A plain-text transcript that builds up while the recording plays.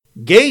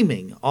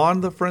Gaming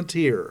on the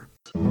Frontier.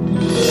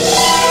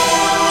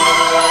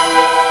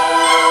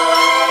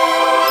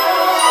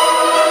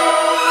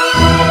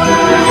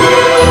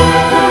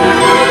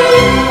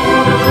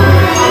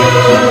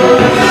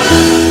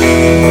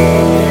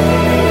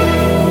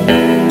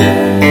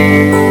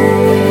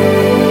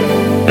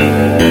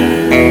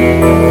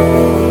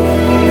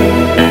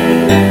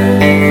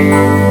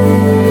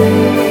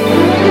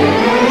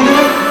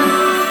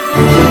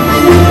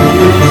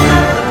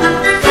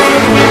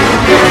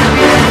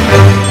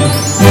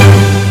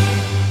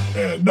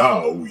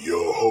 Now,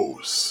 your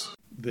hosts.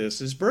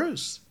 This is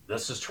Bruce.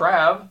 This is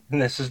Trav.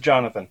 And this is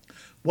Jonathan.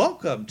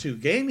 Welcome to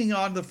Gaming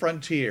on the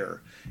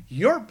Frontier,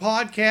 your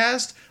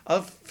podcast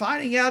of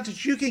finding out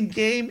that you can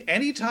game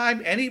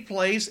anytime, any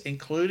place,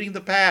 including the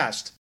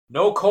past.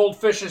 No cold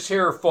fishes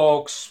here,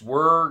 folks.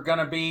 We're going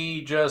to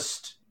be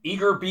just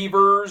eager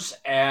beavers,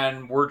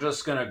 and we're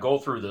just going to go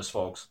through this,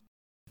 folks.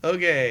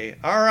 Okay,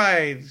 all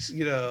right,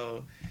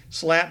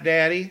 Slap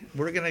Daddy,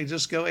 we're going to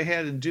just go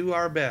ahead and do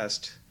our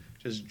best.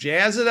 Just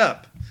jazz it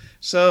up.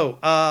 So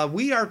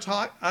we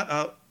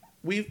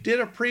did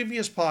a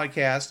previous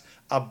podcast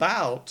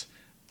about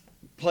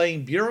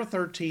playing Bureau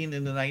 13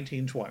 in the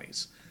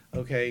 1920s.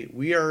 Okay,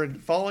 we are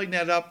following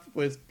that up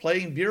with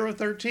playing Bureau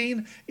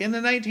 13 in the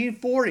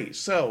 1940s.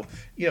 So,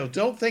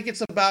 don't think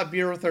it's about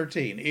Bureau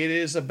 13. It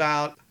is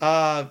about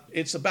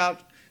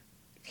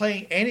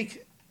playing any.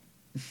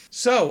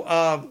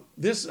 So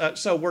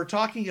so we're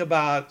talking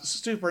about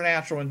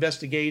supernatural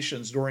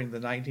investigations during the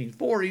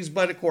 1940s,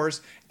 but of course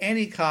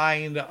any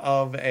kind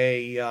of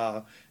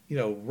a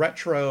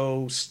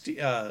retro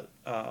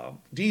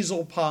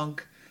diesel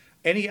punk,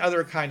 any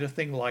other kind of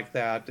thing like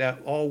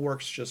that all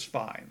works just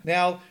fine.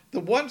 Now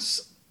the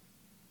ones,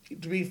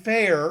 to be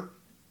fair,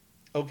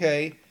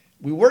 okay,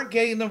 we weren't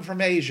getting them from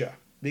Asia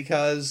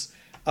because.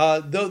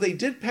 Though they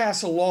did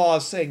pass a law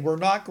saying we're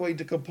not going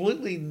to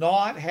completely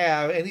not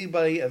have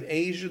anybody of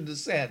Asian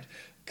descent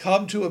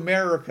come to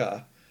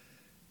America,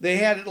 they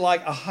had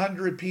like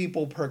 100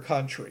 people per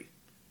country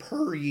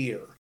per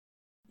year.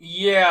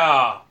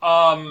 Yeah,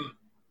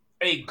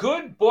 a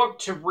good book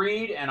to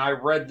read, and I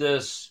read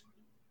this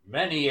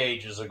many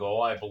ages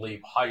ago, I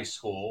believe high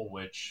school,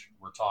 which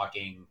we're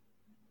talking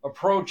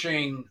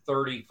approaching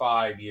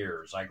 35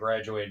 years. I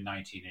graduated in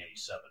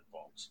 1987,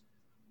 folks.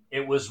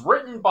 It was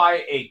written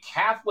by a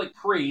Catholic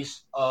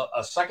priest,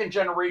 a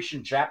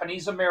second-generation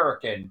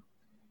Japanese-American.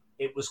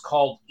 It was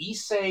called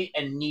Issei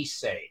and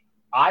Nisei,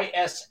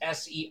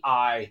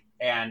 Issei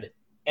and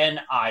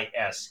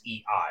Nisei.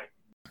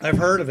 I've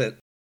heard of it.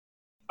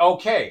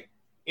 Okay,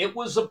 it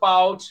was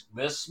about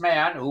this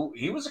man who,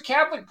 he was a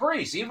Catholic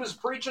priest. He was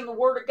preaching the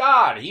word of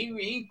God.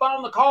 He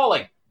found the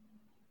calling.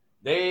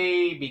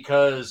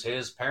 Because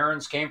his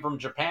parents came from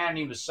Japan,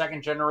 he was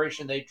second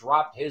generation, they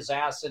dropped his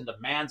ass into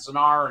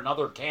Manzanar and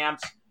other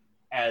camps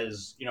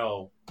as,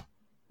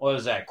 what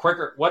is that?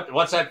 Quicker,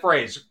 what's that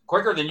phrase?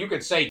 Quicker than you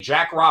could say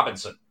Jack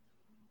Robinson.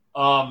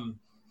 And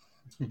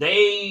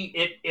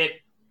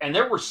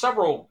there were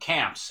several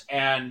camps,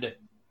 and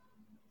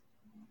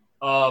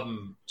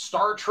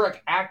Star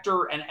Trek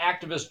actor and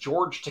activist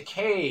George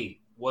Takei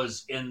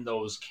was in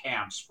those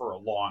camps for a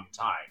long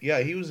time.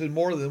 Yeah, he was in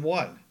more than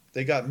one.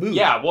 They got moved.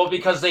 Yeah, well,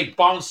 because they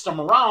bounced them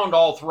around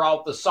all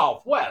throughout the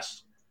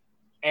Southwest.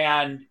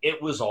 And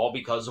it was all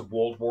because of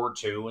World War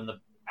II and the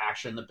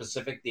action in the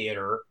Pacific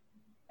Theater.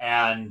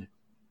 And,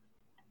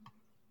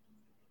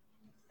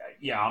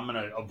 yeah, I'm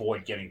going to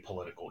avoid getting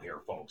political here,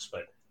 folks.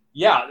 But,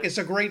 yeah. It's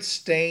a great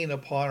stain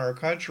upon our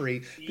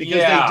country because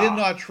they did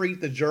not treat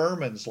the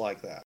Germans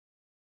like that.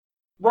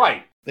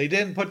 Right. They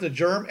didn't put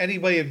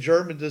anybody of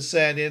German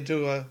descent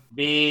into a...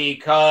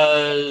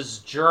 Because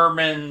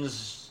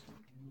Germans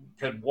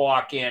could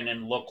walk in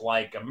and look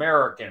like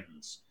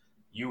Americans.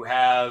 You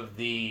have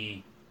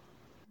the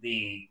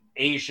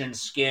Asian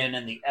skin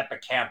and the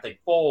epicanthic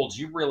folds.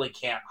 You really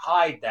can't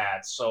hide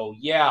that. So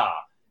yeah,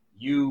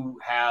 you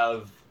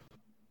have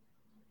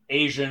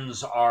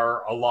Asians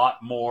are a lot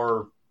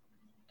more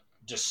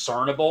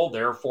discernible.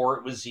 Therefore,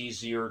 it was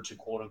easier to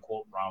quote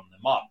unquote round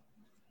them up.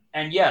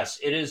 And yes,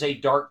 it is a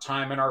dark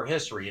time in our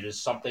history. It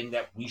is something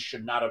that we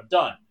should not have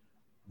done.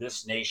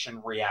 This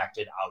nation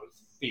reacted out of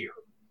fear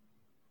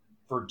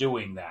for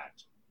doing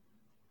that.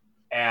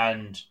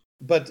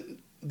 But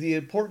the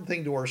important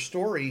thing to our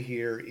story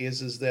here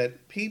is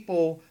that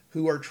people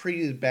who are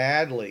treated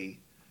badly,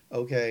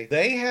 okay,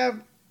 they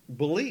have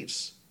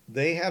beliefs.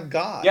 They have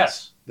gods.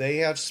 Yes. They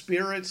have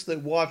spirits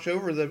that watch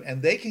over them, and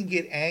they can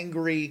get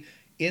angry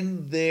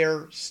in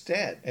their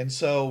stead. And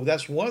so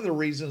that's one of the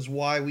reasons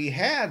why we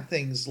had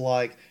things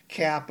like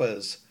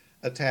Kappas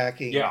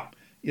attacking. Yeah.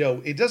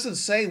 It doesn't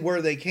say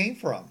where they came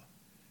from.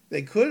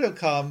 They could have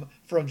come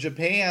from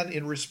Japan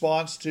in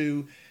response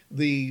to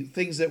the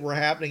things that were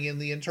happening in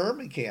the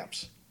internment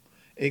camps.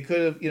 It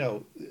could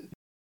have,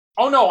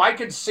 Oh, no, I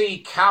could see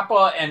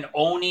Kappa and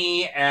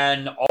Oni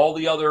and all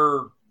the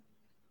other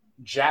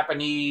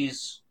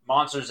Japanese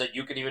monsters that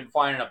you could even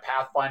find in a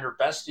Pathfinder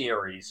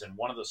bestiaries in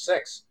one of the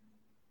 6.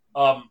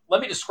 Let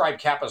me describe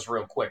Kappas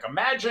real quick.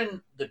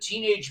 Imagine the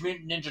Teenage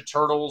Mutant Ninja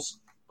Turtles,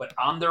 but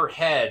on their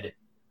head,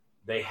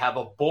 they have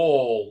a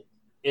bowl,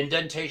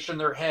 indentation in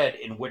their head,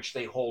 in which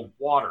they hold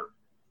water.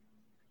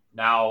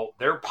 Now,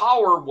 their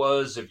power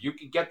was if you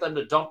could get them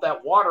to dump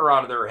that water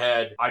out of their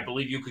head, I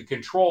believe you could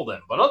control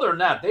them. But other than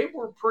that, they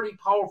were pretty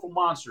powerful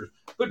monsters.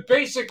 But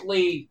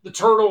basically, the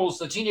Turtles,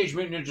 the Teenage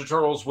Mutant Ninja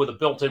Turtles, with a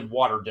built-in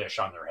water dish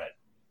on their head.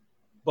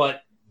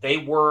 But they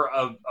were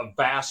a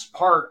vast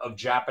part of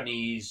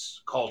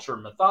Japanese culture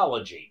and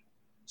mythology.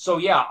 So,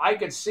 yeah, I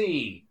could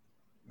see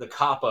the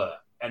Kappa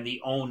and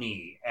the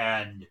Oni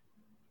and,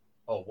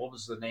 what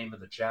was the name of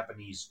the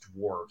Japanese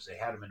dwarves? They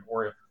had them in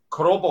Oreo.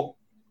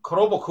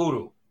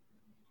 Korobokuru.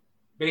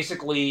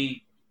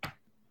 Basically,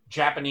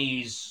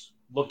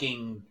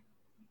 Japanese-looking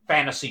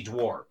fantasy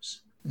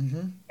dwarves.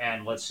 Mm-hmm.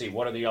 And let's see,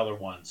 what are the other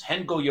ones?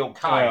 Hengo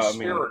Yokai,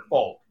 spirit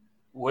folk.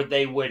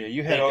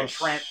 You had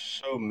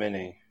so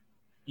many.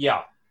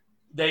 Yeah,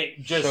 they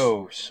just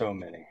so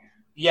many.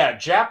 Yeah,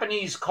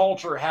 Japanese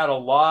culture had a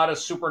lot of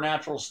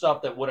supernatural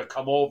stuff that would have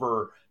come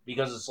over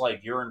because it's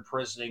like you're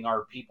imprisoning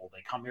our people.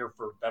 They come here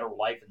for a better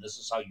life, and this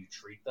is how you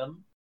treat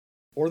them.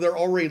 Or they're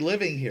already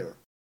living here.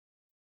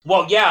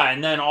 Well, yeah,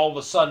 and then all of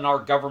a sudden our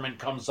government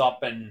comes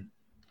up and,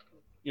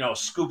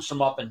 scoops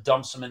them up and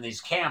dumps them in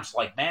these camps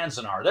like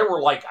Manzanar. There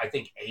were I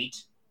think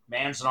 8.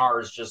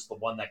 Manzanar is just the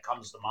one that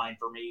comes to mind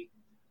for me.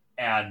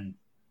 And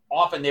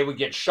often they would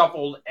get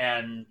shuffled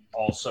and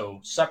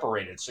also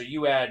separated. So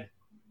you had,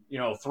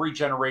 3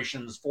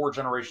 generations, 4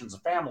 generations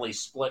of families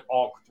split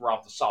all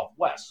throughout the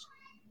Southwest.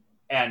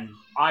 And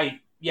I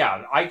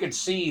could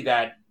see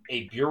that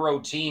a bureau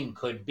team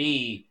could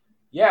be,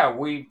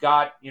 we've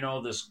got,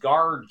 this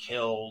guard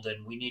killed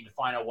and we need to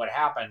find out what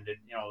happened. And,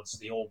 it's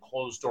the old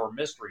closed door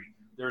mystery.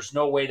 There's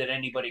no way that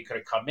anybody could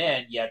have come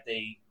in, yet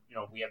we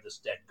have this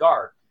dead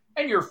guard.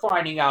 And you're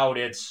finding out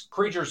it's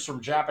creatures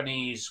from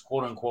Japanese,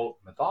 quote unquote,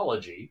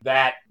 mythology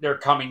that they're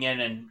coming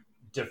in and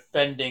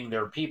defending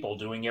their people,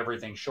 doing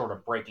everything short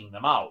of breaking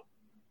them out.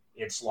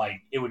 It's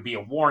like, it would be a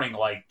warning,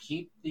 like,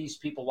 keep these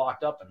people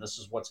locked up and this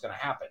is what's going to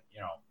happen,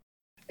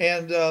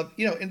 And,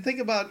 and think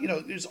about,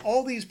 there's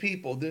all these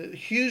people, the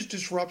huge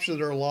disruption of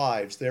their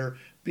lives. They're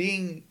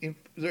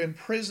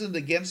imprisoned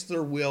against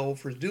their will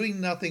for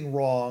doing nothing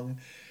wrong.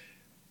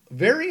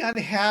 Very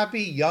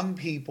unhappy young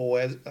people.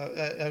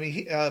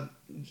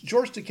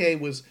 George Takei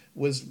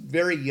was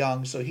very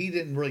young, so he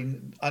didn't really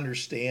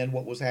understand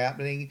what was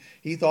happening.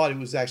 He thought it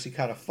was actually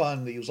kind of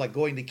fun. He was like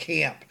going to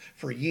camp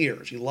for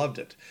years. He loved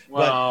it.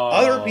 But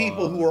other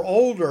people who were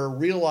older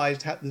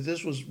realized that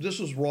this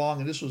was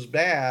wrong and this was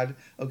bad.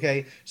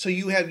 Okay, so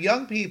you have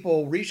young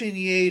people reaching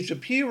the age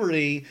of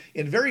puberty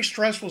in very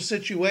stressful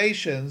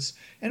situations.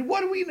 And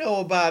what do we know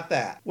about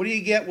that? What do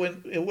you get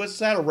what's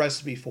that a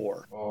recipe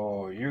for?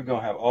 Oh, you're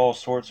going to have all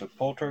sorts of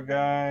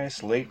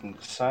poltergeists,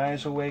 latent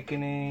size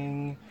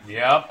awakening.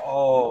 Yep.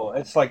 Oh,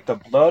 it's like the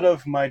blood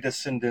of my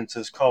descendants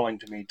is calling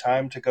to me.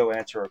 Time to go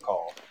answer a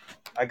call.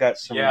 I got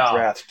some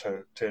wrath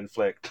to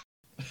inflict.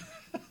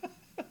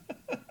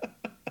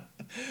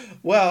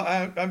 Well,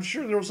 I'm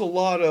sure there was a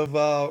lot of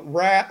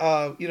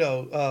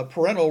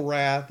parental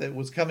wrath that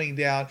was coming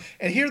down,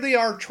 and here they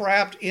are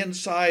trapped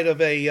inside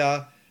of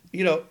a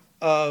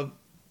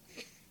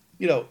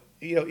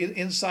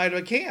inside of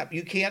a camp.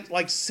 You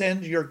can't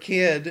send your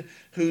kid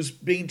who's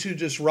being too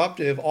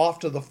disruptive off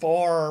to the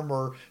farm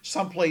or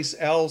someplace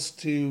else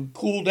to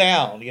cool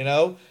down,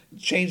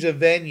 change the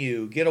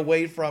venue, get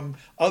away from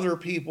other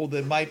people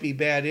that might be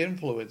bad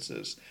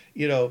influences.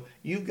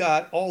 You've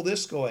got all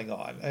this going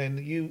on and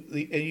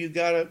you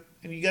got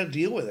to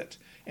deal with it.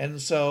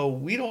 And so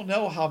we don't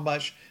know how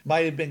much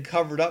might have been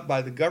covered up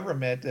by the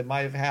government that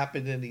might have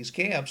happened in these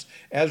camps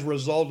as a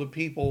result of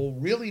people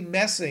really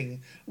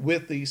messing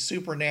with the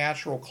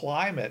supernatural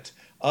climate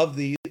of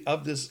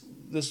this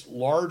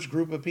large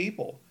group of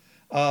people.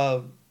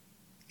 And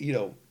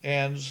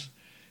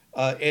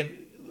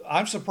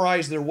I'm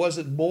surprised there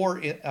wasn't more.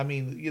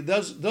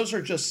 Those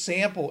are just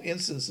sample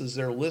instances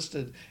that are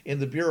listed in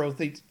the Bureau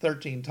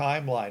 13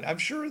 timeline. I'm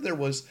sure there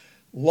was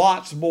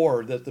lots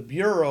more that the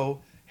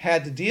Bureau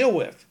had to deal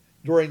with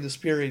during this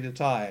period of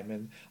time.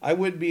 And I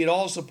wouldn't be at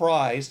all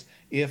surprised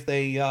if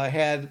they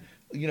had,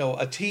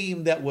 a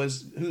team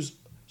whose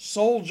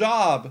sole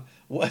job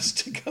was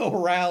to go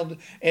around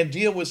and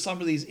deal with some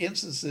of these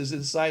instances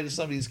inside of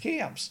some of these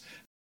camps.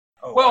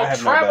 Oh, well,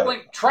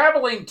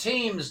 traveling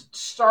teams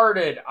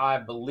started, I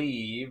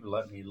believe,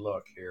 let me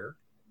look here.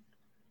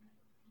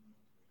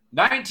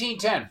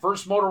 1910,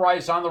 first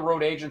motorized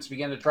on-the-road agents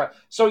began to travel.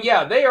 So,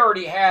 yeah, they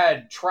already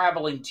had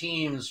traveling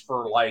teams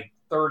for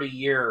 30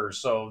 years.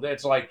 So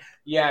it's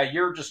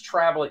you're just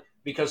traveling.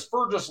 Because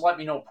Fur just let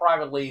me know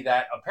privately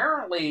that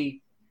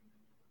apparently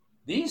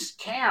these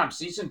camps,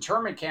 these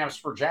internment camps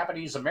for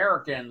Japanese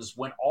Americans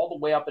went all the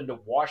way up into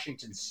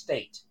Washington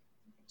State.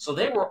 So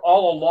they were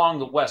all along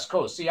the West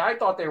Coast. See, I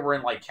thought they were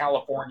in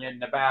California and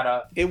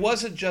Nevada. It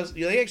wasn't just,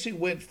 they actually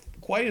went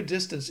quite a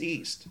distance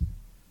east.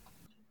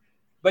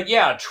 But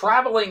yeah,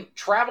 traveling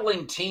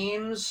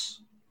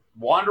teams,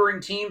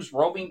 wandering teams,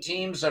 roving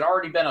teams had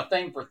already been a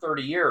thing for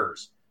 30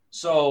 years.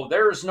 So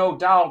there's no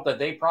doubt that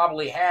they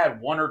probably had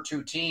 1 or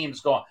 2 teams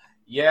going,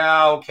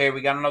 Yeah, okay, we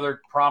got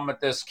another problem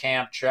at this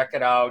camp. Check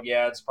it out.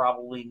 Yeah, it's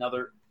probably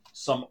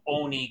some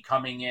Oni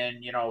coming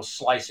in,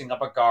 slicing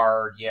up a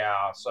guard.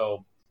 Yeah,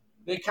 so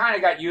they kind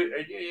of got you.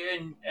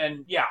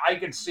 And yeah, I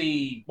could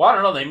see, well, I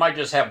don't know, they might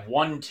just have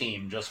one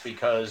team just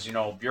because,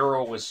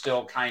 Bureau was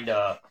still kind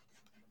of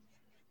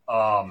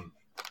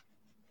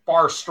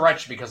far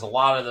stretched because a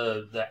lot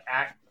of the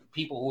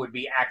people who would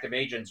be active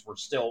agents were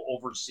still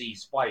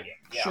overseas fighting.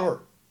 Yeah.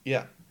 Sure.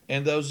 Yeah.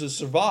 And those that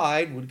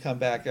survived would come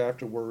back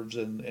afterwards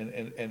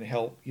and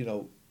help,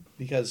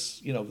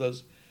 because,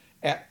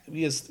 there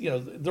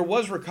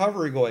was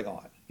recovery going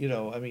on.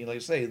 I mean, like I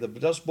say, the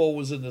Dust Bowl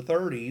was in the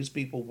 30s.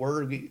 People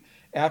were,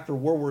 after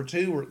World War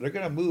II, they're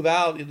going to move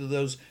out into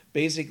those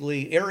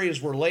basically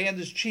areas where land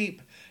is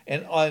cheap.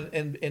 And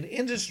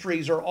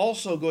industries are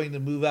also going to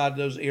move out of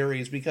those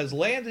areas because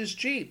land is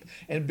cheap,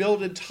 and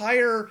build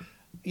entire,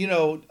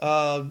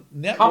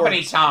 networks.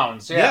 Company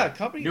towns. Yeah,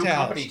 company New towns.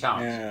 Company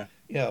towns. Yeah.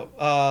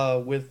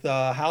 With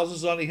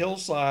houses on a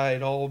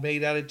hillside all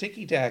made out of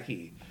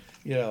ticky-tacky,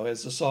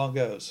 as the song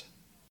goes.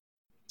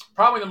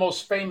 Probably the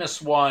most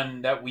famous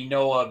one that we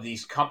know of,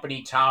 these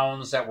company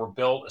towns that were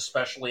built,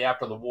 especially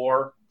after the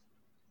war,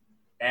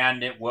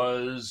 and it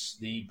was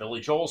the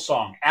Billy Joel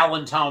song,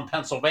 Allentown,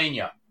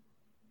 Pennsylvania,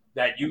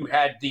 that you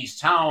had these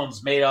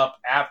towns made up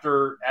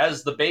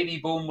as the baby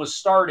boom was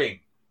starting,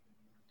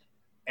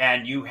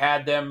 and you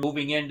had them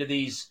moving into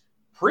these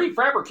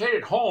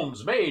prefabricated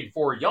homes made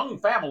for young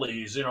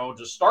families,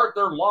 to start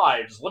their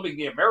lives living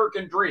the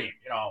American dream,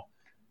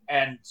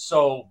 And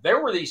so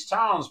there were these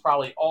towns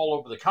probably all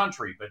over the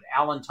country, but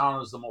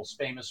Allentown is the most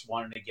famous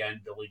one. And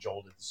again, Billy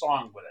Joel did the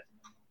song with it.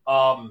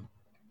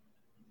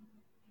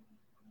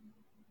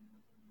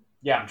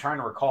 Yeah, I'm trying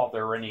to recall if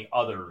there were any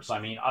others. I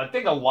mean, I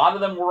think a lot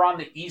of them were on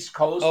the East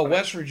Coast. Oh,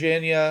 West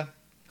Virginia,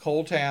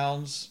 coal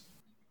towns.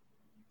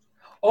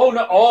 Oh,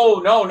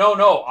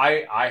 no.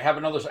 I have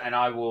another, and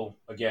I will,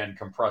 again,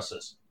 compress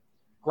this.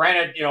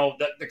 Granted,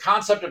 the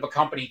concept of a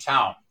company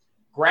town,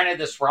 granted,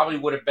 this probably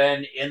would have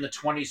been in the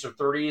 20s or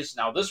 30s.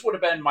 Now, this would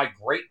have been my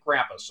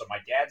great-grandpa, so my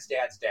dad's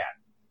dad's dad.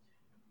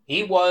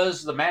 He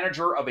was the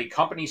manager of a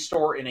company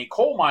store in a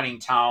coal mining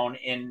town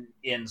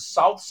in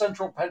south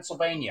central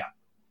Pennsylvania.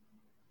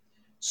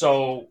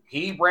 So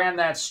he ran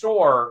that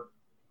store,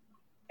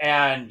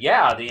 and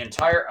yeah, the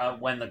entire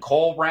when the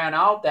coal ran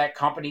out, that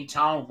company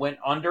town went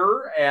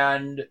under,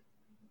 and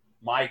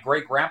my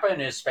great-grandpa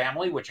and his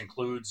family, which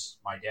includes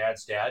my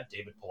dad's dad,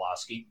 David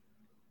Pulaski,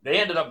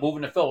 they ended up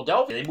moving to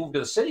Philadelphia. They moved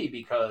to the city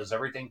because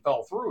everything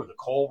fell through. The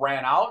coal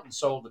ran out, and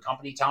so the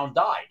company town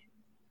died.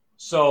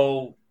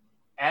 So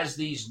as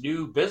these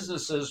new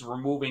businesses were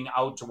moving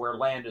out to where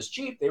land is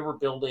cheap, they were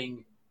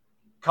building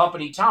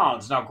company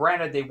towns. Now,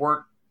 granted, they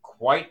weren't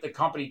quite the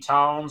company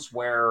towns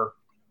where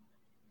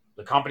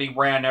the company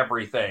ran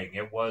everything.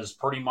 It was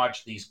pretty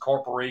much these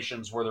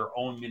corporations were their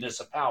own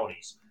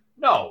municipalities.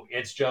 No,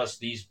 it's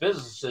just these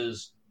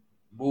businesses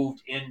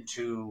moved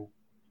into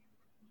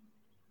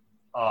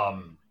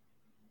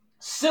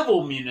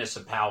civil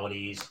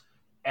municipalities,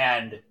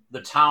 and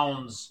the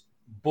towns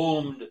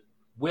boomed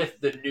with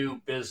the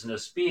new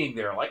business being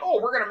there. Like, oh,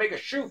 we're going to make a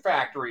shoe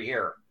factory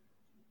here.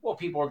 Well,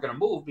 people are going to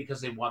move because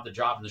they want the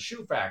job in the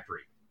shoe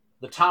factory.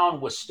 The town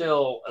was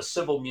still a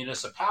civil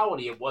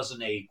municipality. It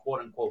wasn't a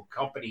quote-unquote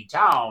company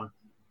town,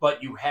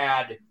 but you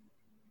had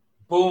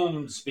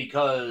booms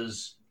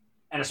because,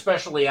 and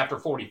especially after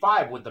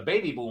 45 with the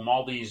baby boom,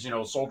 all these,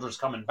 soldiers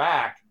coming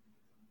back.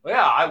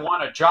 Yeah, I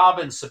want a job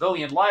in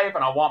civilian life,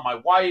 and I want my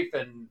wife,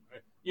 and,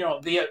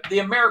 the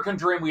American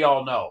dream we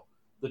all know.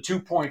 The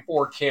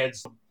 2.4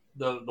 kids,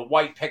 the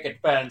white picket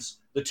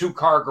fence, the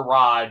 2-car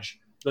garage,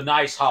 the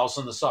nice house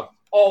and the stuff,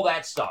 all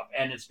that stuff.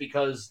 And it's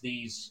because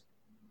these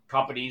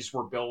companies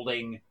were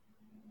building,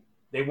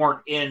 they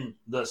weren't in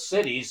the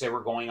cities, they were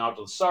going out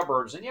to the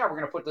suburbs, and yeah, we're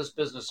going to put this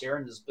business here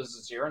and this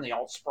business here, and they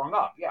all sprung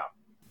up. Yeah.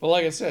 Well,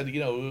 like I said,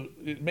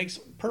 it makes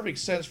perfect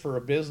sense for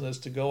a business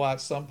to go out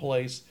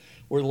someplace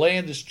where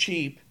land is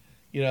cheap,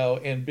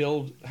 and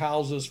build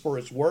houses for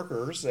its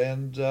workers.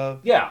 And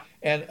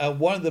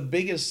one of the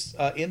biggest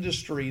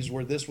industries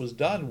where this was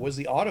done was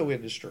the auto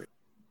industry.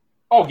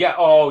 Oh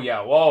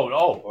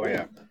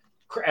yeah.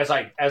 As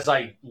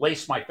I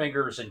lace my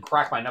fingers and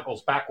crack my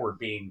knuckles backward,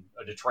 being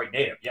a Detroit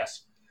native,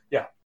 yes,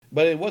 yeah.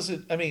 But it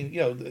wasn't. I mean,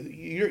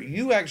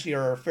 you actually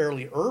are a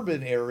fairly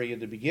urban area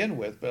to begin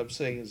with. But I'm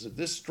saying is that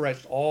this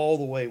stretched all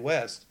the way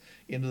west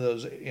into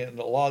those, and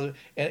a lot of,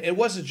 and it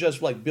wasn't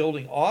just like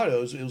building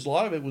autos. It was a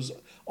lot of it was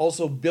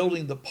also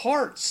building the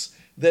parts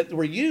that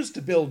were used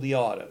to build the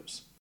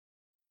autos.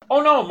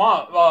 Oh no,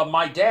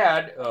 my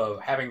dad,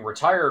 having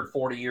retired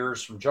 40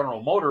 years from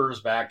General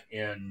Motors back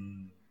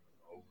in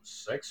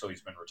 2006, so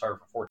he's been retired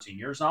for 14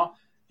 years now.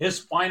 His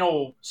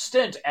final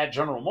stint at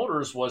General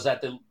Motors was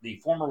at the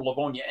former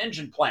Livonia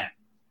engine plant.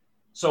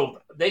 So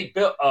they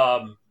built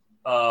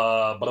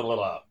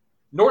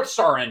North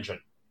Star engine,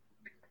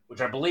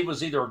 which I believe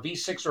was either a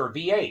V6 or a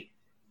V8.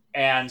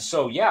 And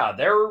so, yeah,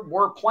 there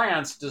were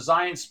plants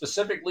designed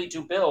specifically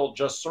to build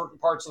just certain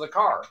parts of the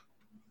car.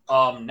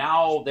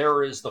 Now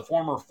there is the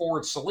former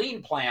Ford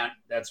Saline plant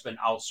that's been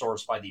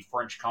outsourced by the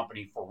French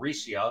company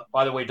Faurecia.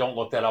 By the way, don't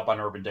look that up on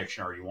Urban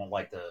Dictionary. You won't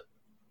like the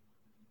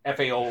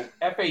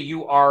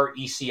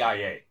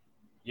Faurecia.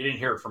 You didn't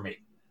hear it from me.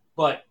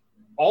 But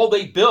all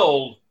they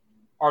build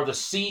are the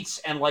seats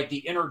and like the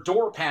inner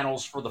door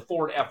panels for the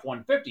Ford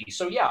F-150.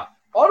 So yeah,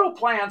 auto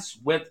plants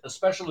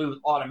especially with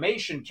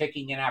automation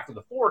kicking in after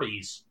the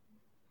 40s,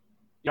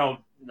 in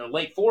the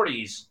late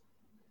 40s,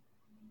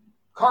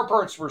 car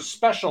parts were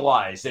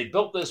specialized. They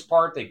built this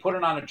part, they put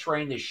it on a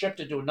train, they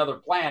shipped it to another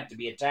plant to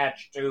be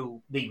attached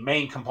to the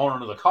main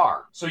component of the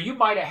car. So you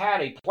might have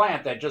had a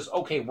plant that just,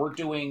 okay, we're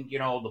doing,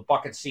 the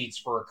bucket seats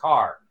for a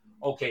car.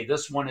 Okay,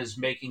 this one is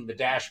making the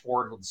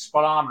dashboard with the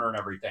speedometer and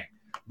everything.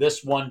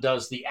 This one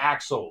does the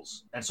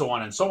axles, and so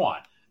on and so on.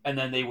 And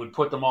then they would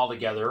put them all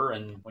together,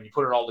 and when you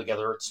put it all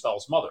together, it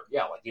spells mother.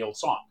 Yeah, like the old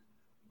song.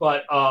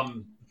 But,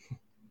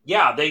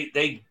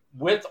 they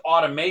with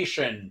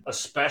automation,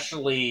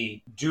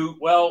 especially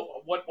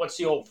what's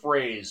the old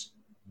phrase?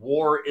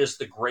 War is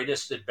the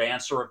greatest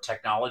advancer of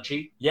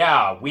technology.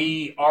 Yeah,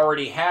 we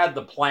already had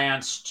the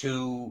plants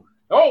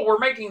we're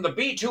making the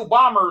B-2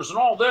 bombers and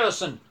all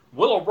this, and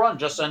Willow Run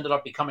just ended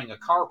up becoming a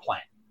car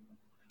plant.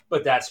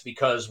 But that's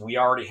because we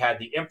already had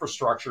the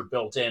infrastructure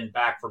built in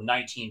back from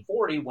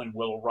 1940 when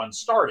Willow Run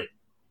started.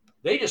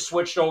 They just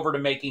switched over to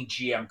making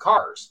GM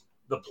cars.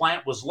 The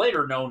plant was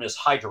later known as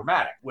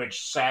Hydromatic,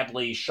 which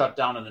sadly shut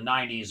down in the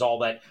 90s, all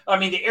that. I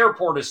mean, the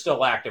airport is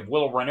still active,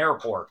 Willow Run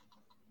Airport.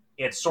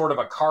 It's sort of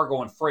a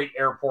cargo and freight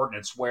airport, and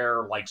it's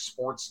where, like,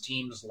 sports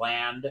teams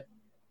land.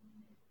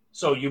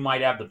 So you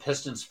might have the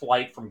Pistons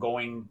flight from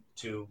going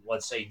to,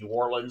 let's say, New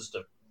Orleans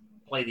to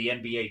play the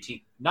NBA team.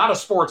 Not a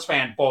sports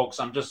fan, folks.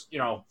 I'm just,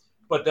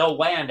 but they'll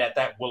land at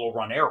that Willow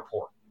Run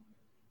Airport,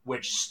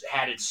 which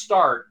had its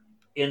start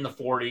in the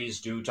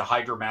 40s due to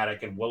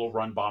Hydromatic and Willow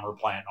Run Bomber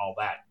Plant and all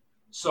that.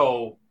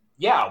 So,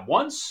 yeah,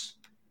 once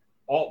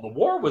all the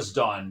war was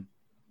done,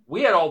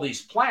 we had all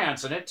these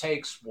plants, and it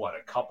takes,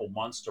 a couple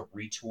months to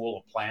retool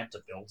a plant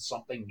to build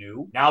something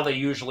new. Now they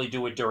usually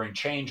do it during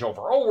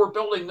changeover. Oh, we're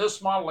building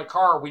this model of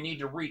car. We need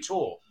to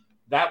retool.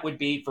 That would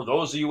be, for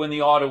those of you in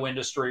the auto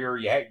industry, or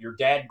your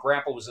dad,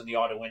 grandpa was in the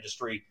auto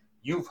industry,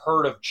 you've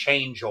heard of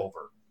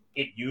changeover.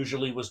 It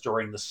usually was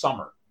during the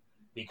summer.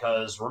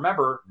 Because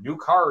remember, new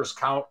cars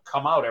come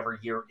out every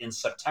year in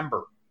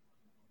September.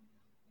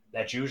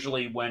 That's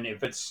usually when,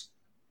 if it's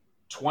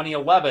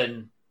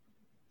 2011,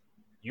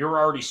 you're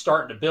already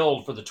starting to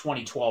build for the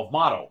 2012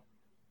 model.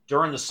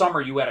 During the summer,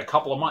 you had a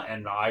couple of months,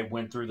 and I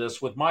went through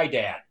this with my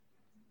dad.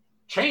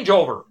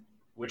 Changeover,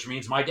 which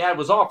means my dad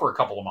was off for a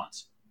couple of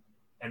months.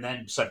 And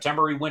then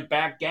September, he went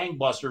back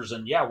gangbusters,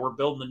 and yeah, we're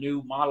building the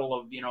new model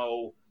of,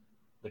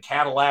 the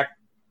Cadillac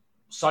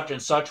such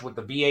and such with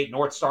the V8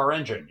 North Star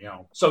engine,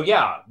 So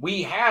yeah,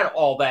 we had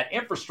all that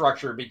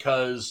infrastructure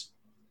because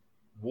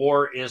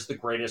war is the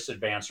greatest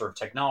advancer of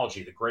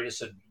technology, the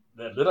greatest.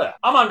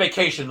 I'm on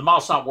vacation. The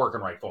mouse not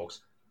working right,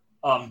 folks.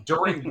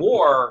 During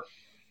war,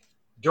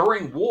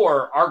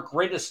 our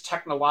greatest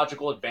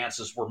technological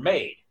advances were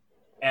made,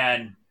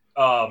 and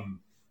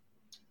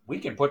we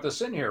can put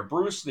this in here,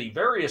 Bruce. The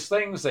various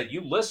things that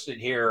you listed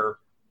here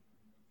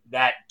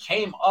that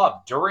came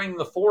up during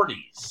the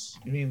 40s.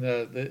 You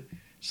mean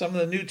some of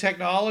the new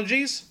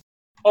technologies?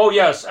 Oh,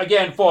 yes.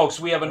 Again, folks,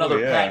 we have another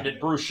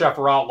patented Bruce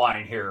Sheffer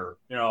outline here.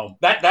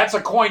 That's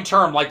a coin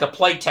term like the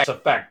playtex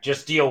effect.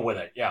 Just deal with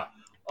it. Yeah.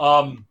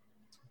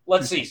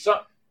 Let's see. These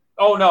are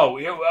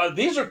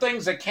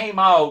things that came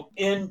out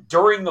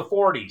during the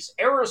 40s.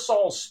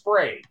 Aerosol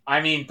spray.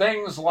 I mean,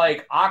 things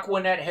like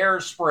Aquanet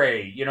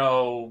hairspray.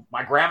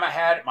 My grandma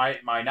had it.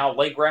 My now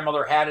late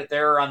grandmother had it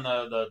there on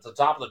the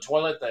top of the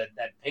toilet,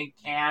 that pink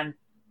can.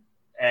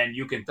 And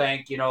you can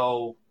thank,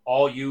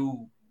 all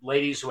you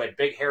ladies who had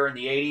big hair in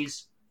the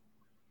 80s.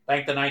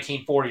 Thank the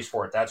 1940s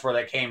for it. That's where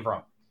that came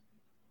from.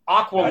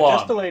 Aqualung. Not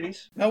just the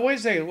ladies. Now, wait a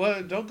second.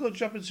 Well, don't go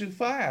jumping too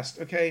fast,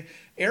 okay?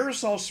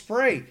 Aerosol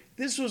spray.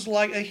 This was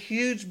like a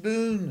huge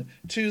boon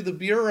to the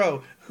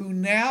Bureau, who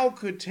now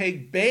could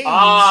take bays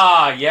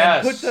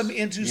and put them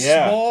into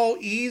small,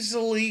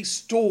 easily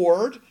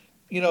stored,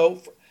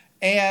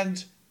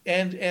 and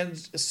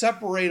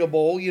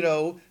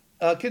separatable,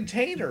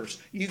 containers.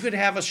 You could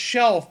have a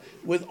shelf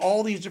with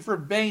all these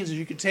different bays that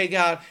you could take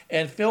out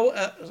and fill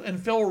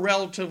a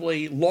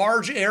relatively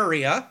large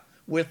area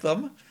with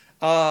them.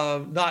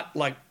 Not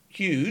like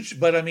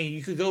huge, but I mean,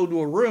 you could go to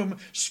a room,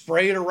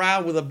 spray it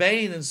around with a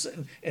bane,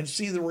 and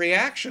see the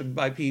reaction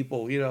by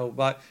people.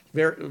 But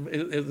there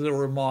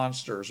were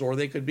monsters, or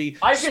they could be.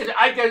 I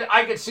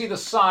could see the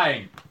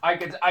sign. I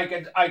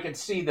could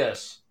see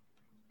this,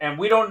 and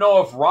we don't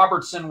know if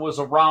Robertson was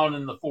around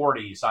in the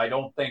 40s. I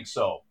don't think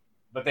so.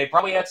 But they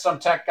probably had some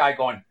tech guy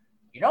going,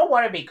 what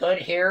would be good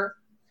here?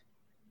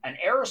 An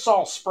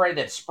aerosol spray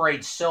that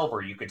sprayed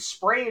silver. You could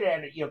spray it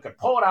and you could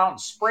pull it out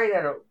and spray it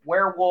at a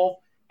werewolf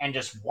and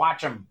just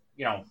watch him,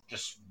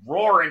 just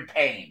roar in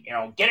pain,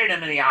 get it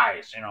into the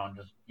eyes, and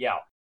just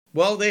yell.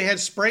 Well, they had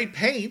spray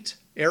paint,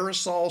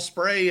 aerosol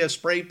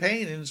spray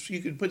paint, and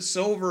you could put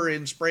silver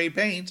in spray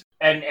paint.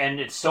 And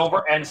it's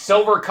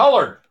silver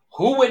colored.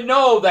 Who would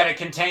know that it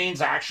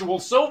contains actual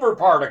silver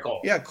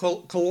particles? Yeah,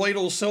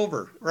 colloidal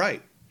silver.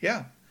 Right.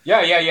 Yeah.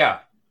 Yeah.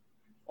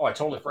 Oh, I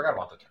totally forgot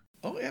about that.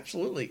 Oh,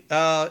 absolutely.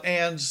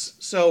 And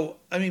so,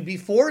 I mean,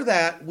 before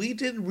that, we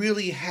didn't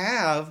really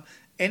have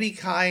any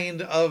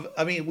kind of,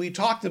 I mean, we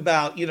talked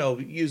about,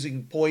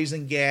 using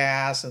poison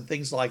gas and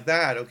things like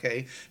that,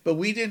 okay? But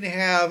we didn't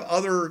have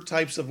other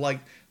types of like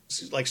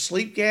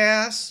sleep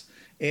gas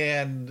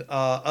and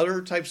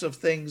other types of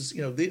things.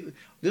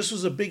 This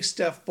was a big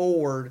step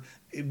forward,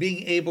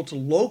 being able to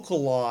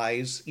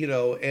localize,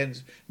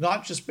 and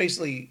not just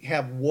basically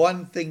have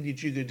one thing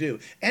that you could do.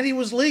 And it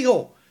was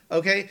legal.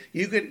 Okay,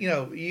 you could,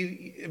 I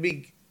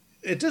mean,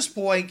 at this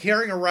point,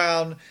 carrying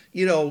around,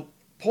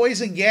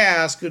 poison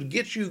gas could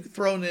get you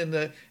thrown in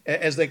the,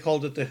 as they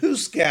called it, the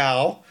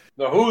hoosegow.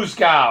 The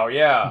hoosegow,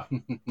 yeah.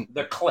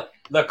 the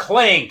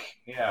clink,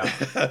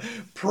 yeah.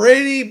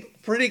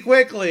 pretty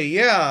quickly,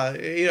 yeah.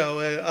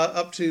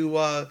 Up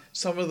to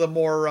some of the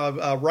more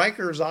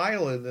Rikers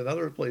Island and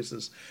other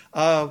places.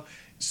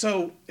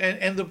 So,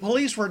 and the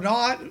police were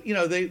not,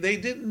 they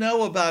didn't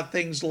know about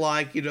things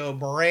like,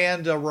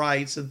 Miranda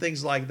rights and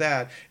things like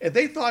that. If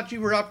they thought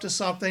you were up to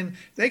something,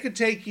 they could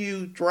take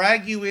you,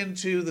 drag you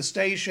into the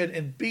station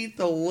and beat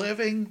the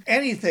living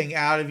anything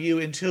out of you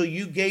until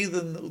you gave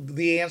them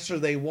the answer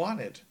they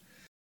wanted.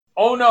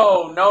 Oh,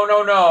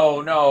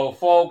 no,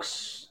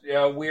 folks.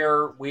 We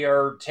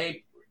are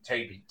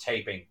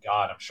taping.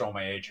 God, I'm showing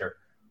my age here.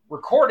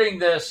 Recording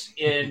this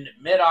in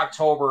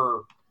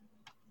mid-October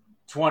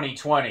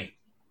 2020.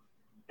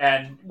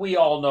 And we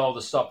all know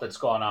the stuff that's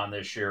gone on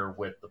this year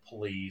with the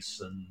police.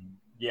 And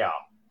yeah,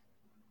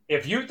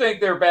 if you think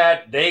they're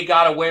bad, they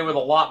got away with a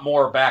lot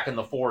more back in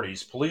the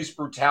 40s. Police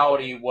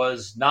brutality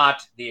was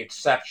not the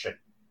exception.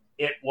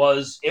 It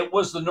was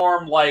the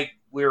norm. Like,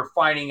 we're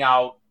finding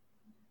out,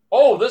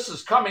 oh, this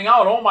is coming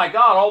out. Oh my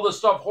God, all this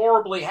stuff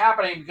horribly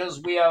happening because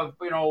we have,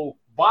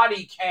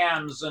 body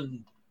cams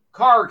and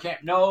car cam.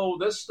 No,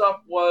 this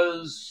stuff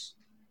was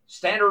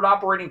standard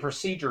operating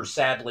procedures,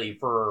 sadly,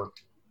 for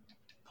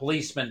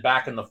policemen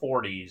back in the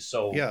 40s.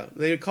 So yeah,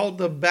 they called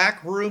the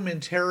backroom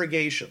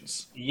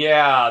interrogations.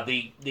 Yeah,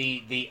 the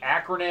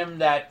acronym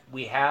that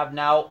we have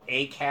now,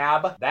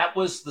 ACAB, that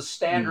was the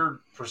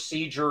standard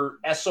procedure,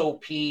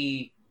 SOP,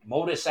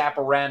 modus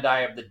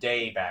operandi of the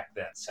day back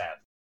then, sadly.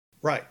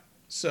 Right.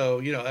 So,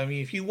 I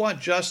mean, if you want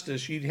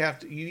justice, you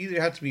either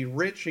have to be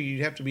rich or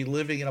you'd have to be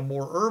living in a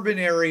more urban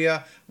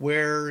area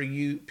where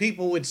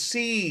people would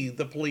see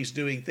the police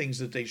doing things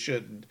that they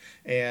shouldn't,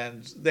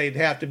 and they'd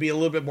have to be a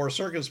little bit more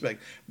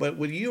circumspect. But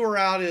when you were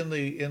out in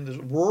the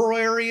rural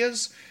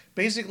areas,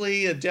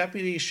 basically a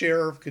deputy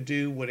sheriff could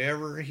do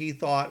whatever he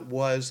thought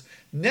was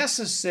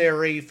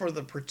necessary for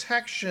the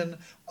protection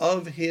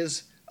of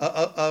his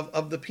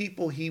of the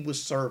people he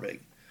was serving.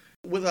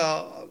 With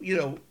a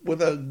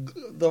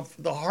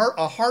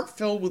heart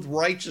filled with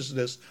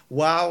righteousness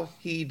while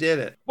he did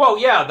it. Well,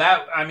 yeah,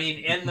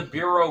 in the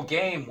Bureau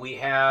game we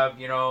have,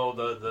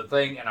 the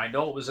thing, and I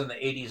know it was in the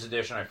 80s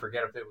edition, I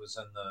forget if it was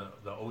in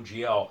the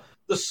OGL,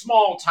 the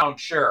small town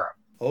sheriff.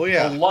 Oh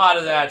yeah. A lot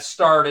of that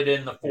started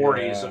in the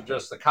 40s of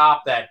just the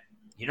cop that,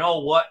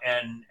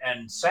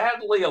 and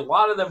sadly a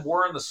lot of them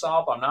were in the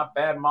South. I'm not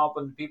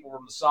bad-mouthing people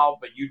from the South,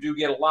 but you do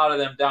get a lot of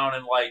them down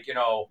in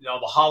the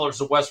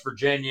hollers of West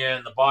Virginia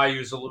and the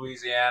bayous of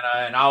Louisiana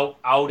and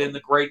out in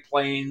the Great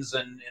Plains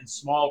and in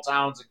small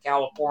towns in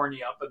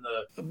California up in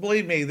the...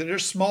 Believe me,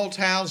 there's small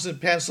towns in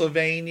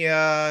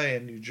Pennsylvania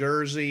and New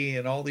Jersey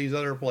and all these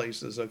other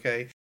places,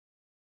 okay?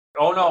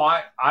 Oh no,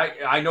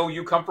 I know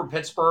you come from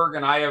Pittsburgh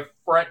and I have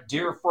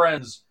dear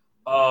friends,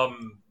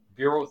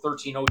 Bureau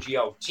 13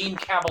 OGL. Team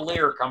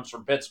Cavalier comes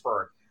from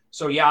Pittsburgh.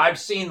 So, yeah, I've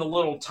seen the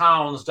little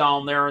towns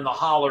down there in the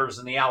hollers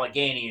and the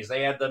Alleghenies.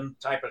 They had them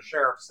type of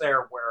sheriffs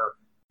there where,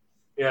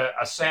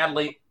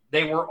 sadly,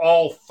 they were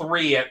all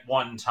three at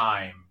one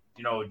time.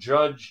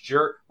 Judge,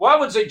 jury. Well, I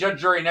wouldn't say judge,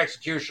 jury, and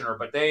executioner,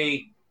 but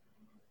they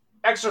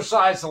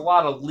exercised a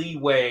lot of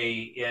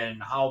leeway in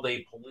how they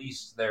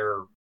policed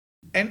their...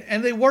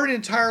 And they weren't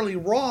entirely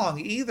wrong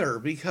either,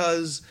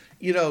 because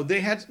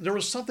there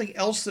was something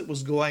else that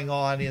was going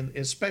on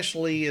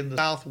especially in the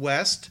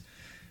Southwest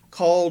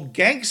called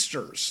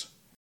gangsters.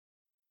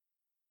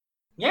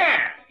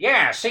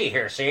 Yeah, see.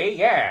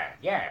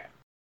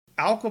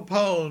 Al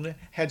Capone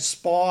had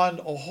spawned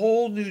a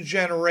whole new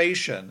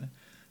generation,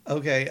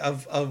 okay,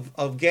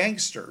 of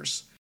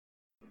gangsters.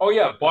 Oh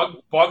yeah,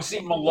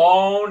 Bugsy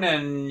Malone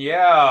and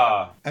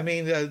yeah. I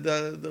mean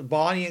the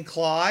Bonnie and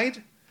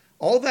Clyde.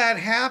 All that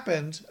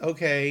happened,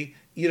 okay,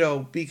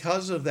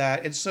 because of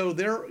that. And so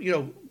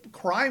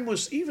crime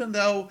was, even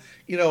though,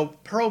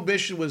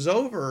 Prohibition was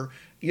over,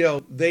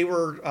 they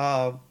were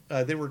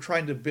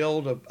trying to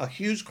build a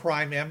huge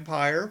crime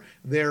empire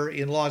there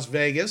in Las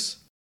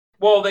Vegas.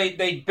 Well,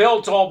 they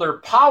built all their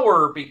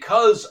power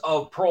because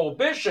of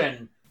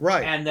Prohibition.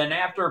 Right. And then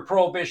after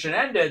Prohibition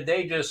ended,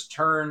 they just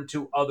turned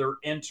to other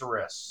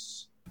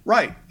interests.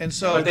 Right. And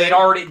so but they'd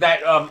already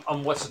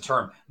what's the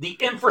term? The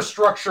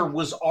infrastructure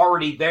was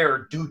already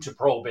there due to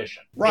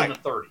Prohibition in the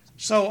 30s.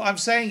 So I'm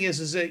saying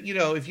is that,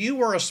 if you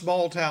were a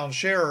small town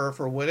sheriff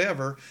or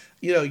whatever,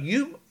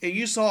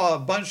 you saw a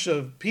bunch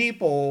of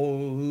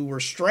people who were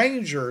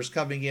strangers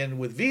coming in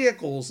with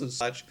vehicles and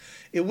such,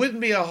 it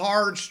wouldn't be a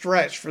hard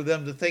stretch for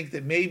them to think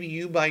that maybe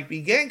you might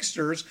be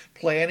gangsters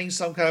planning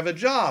some kind of a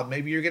job.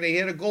 Maybe you're going to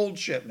hit a gold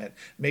shipment.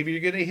 Maybe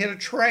you're going to hit a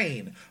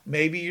train.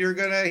 Maybe you're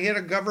going to hit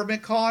a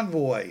government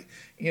convoy.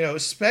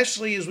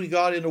 Especially as we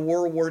got into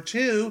World War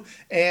II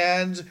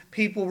and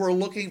people were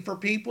looking for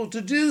people to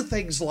do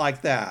things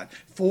like that,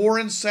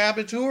 foreign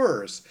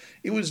saboteurs.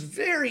 It was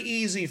very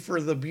easy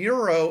for the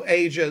Bureau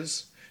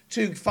agents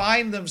to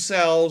find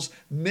themselves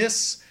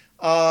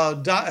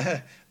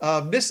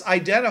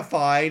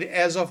misidentified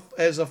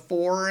as a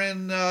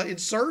foreign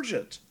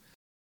insurgent.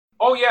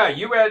 Oh yeah,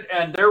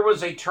 and there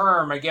was a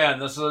term, again,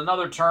 this is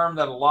another term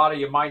that a lot of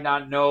you might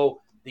not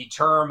know, the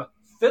term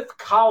fifth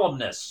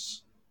columnists.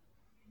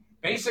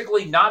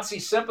 Basically, Nazi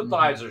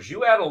sympathizers.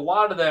 You had a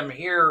lot of them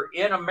here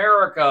in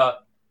America,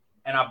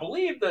 and I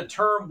believe the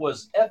term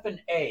was F and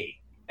A,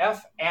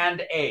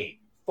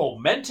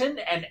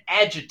 fomentin and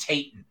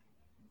agitatin.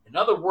 In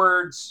other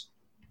words,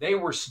 they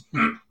were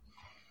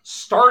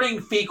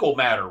starting fecal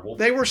matter.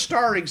 They were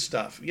starting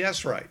stuff.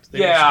 Yes, right. They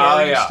were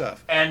starting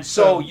stuff. And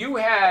so you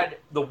had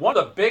one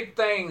of the big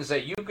things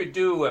that you could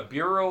do a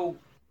Bureau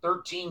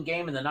 13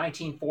 game in the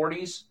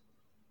 1940s.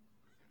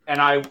 And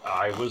I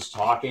was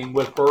talking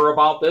with her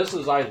about this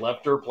as I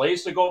left her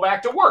place to go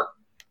back to work.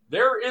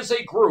 There is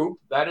a group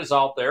that is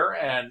out there,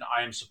 and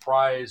I am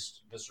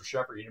surprised, Mr.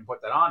 Shepard, you didn't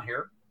put that on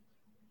here.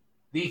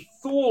 The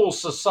Thule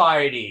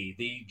Society,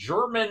 the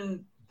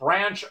German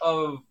branch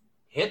of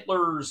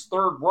Hitler's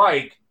Third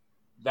Reich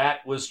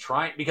that was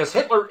trying, because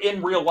Hitler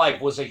in real life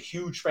was a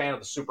huge fan of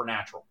the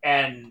supernatural.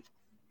 And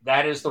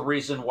that is the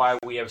reason why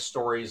we have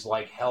stories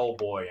like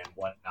Hellboy and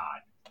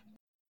whatnot.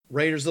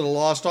 Raiders of the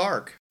Lost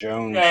Ark.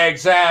 Jones.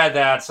 Exactly.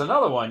 That's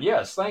another one.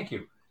 Yes, thank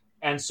you.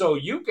 And so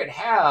you could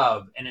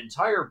have an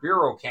entire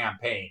Bureau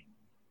campaign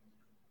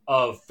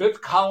of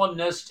fifth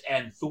columnist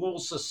and Thule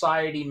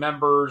Society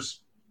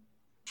members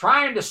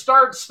trying to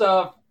start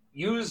stuff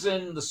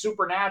using the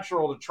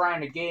supernatural to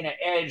trying to gain an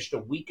edge to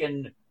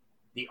weaken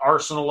the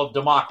arsenal of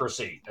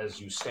democracy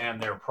as you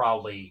stand there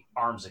proudly,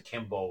 arms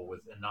akimbo with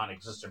a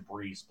non-existent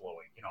breeze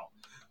blowing,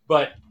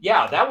 But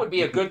yeah, that would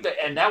be a good thing.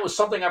 And that was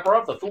something I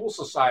brought up, the Thule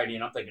Society.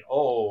 And I'm thinking,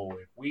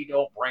 if we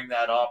don't bring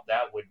that up,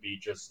 that would be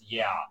just,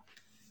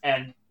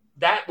 And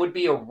that would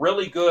be a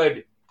really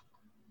good.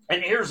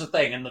 And here's the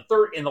thing. In the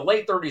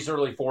late 30s,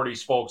 early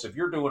 40s, folks, if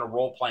you're doing a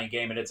role-playing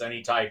game and it's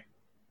any type,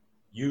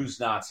 use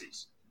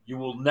Nazis. You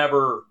will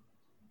never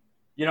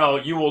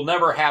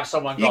have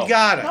someone go, you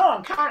got it. No,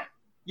 I'm kind of.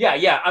 Yeah.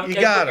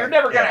 You're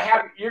never going to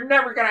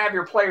have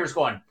your players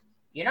going,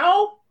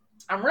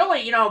 I'm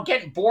really,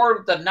 getting bored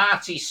with the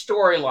Nazi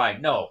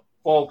storyline. No,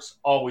 folks,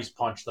 always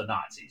punch the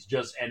Nazis.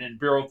 And in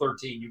Bureau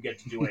 13, you get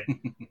to do it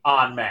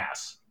en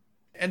masse.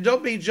 And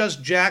don't be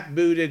just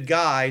jackbooted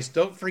guys.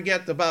 Don't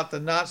forget about the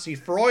Nazi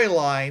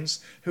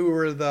Fräuleins who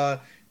were the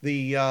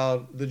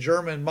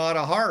German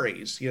Mata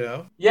Haris,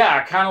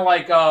 Yeah, kind of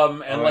like,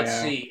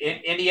 let's see, in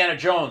Indiana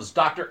Jones,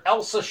 Dr.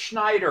 Elsa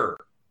Schneider,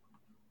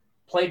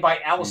 played by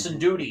Alison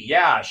Doody.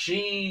 Yeah,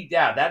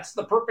 that's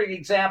the perfect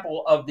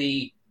example of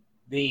the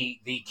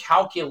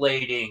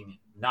calculating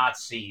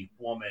Nazi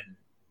woman,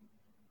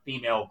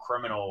 female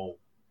criminal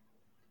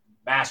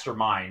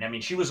mastermind. I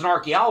mean, she was an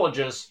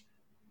archaeologist,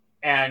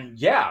 and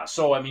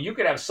so I mean, you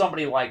could have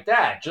somebody like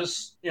that.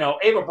 Just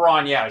Ava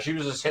Braun, she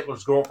was just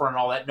Hitler's girlfriend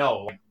and all that.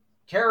 No,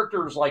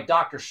 characters like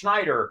Dr.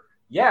 Schneider,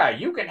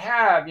 you can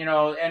have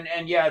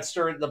it's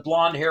the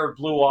blonde-haired,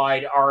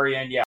 blue-eyed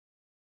Aryan,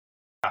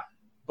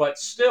 but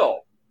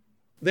still,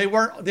 they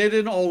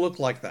didn't all look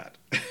like that.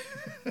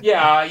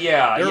 Yeah.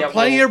 There were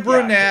plenty of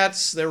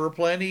brunettes. There were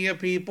plenty of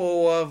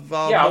people of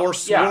more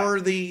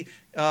swarthy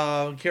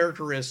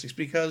characteristics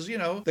because,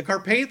 the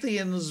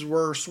Carpathians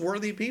were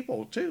swarthy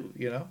people too,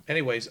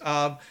 Anyways,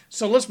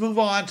 so let's move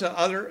on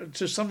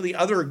to some of the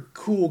other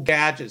cool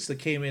gadgets that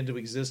came into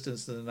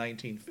existence in the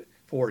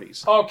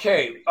 1940s.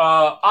 Okay,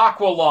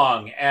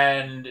 Aqualung,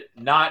 and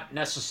not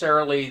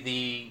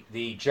necessarily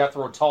the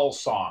Jethro Tull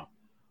song.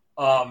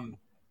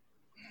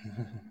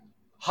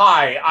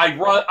 Hi,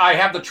 I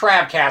have the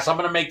Travcast. I'm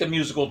going to make the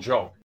musical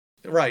joke.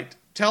 Right.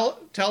 Tell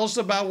us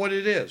about what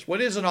it is.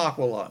 What is an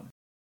Aqualung?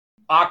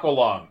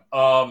 Aqualung.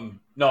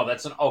 No,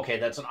 that's an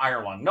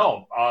iron lung.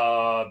 No,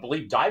 I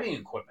believe diving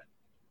equipment.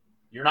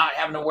 You're not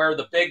having to wear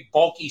the big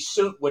bulky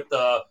suit with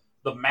the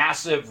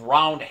massive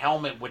round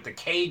helmet with the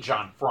cage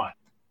on front.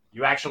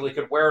 You actually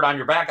could wear it on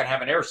your back and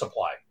have an air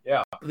supply.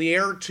 Yeah. The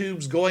air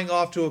tubes going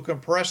off to a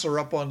compressor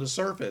up on the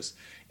surface.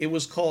 It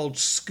was called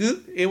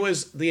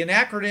the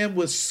acronym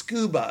was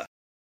SCUBA.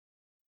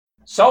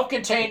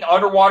 Self-contained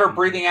underwater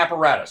breathing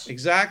apparatus.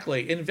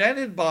 Exactly.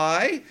 Invented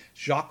by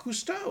Jacques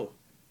Cousteau.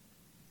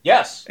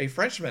 Yes. A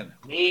Frenchman.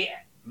 Me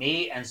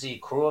and the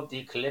crew of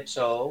the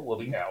Calypso will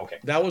be there. Okay.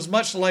 That was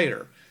much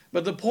later.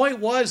 But the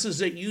point is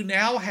that you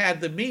now had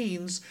the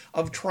means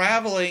of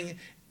traveling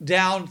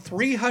down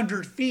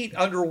 300 feet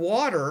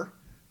underwater,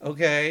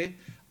 okay,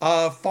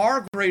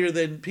 far greater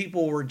than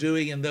people were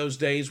doing in those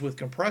days with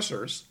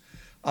compressors,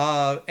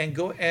 and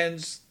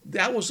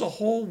that was a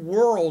whole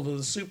world of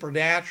the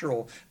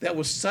supernatural that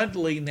was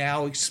suddenly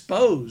now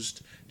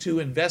exposed to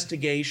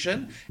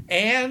investigation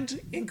and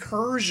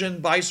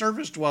incursion by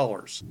surface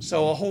dwellers.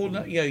 So a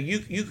whole,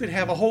 you could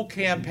have a whole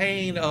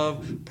campaign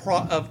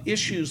of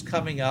issues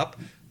coming up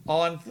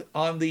on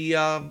the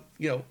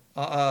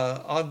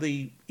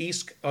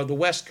east or the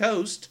west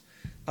coast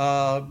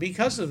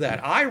because of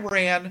that. I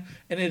ran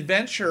an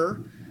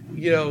adventure,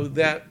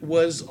 that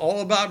was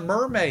all about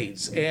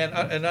mermaids and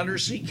an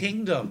undersea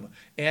kingdom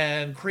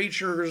and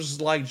creatures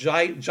like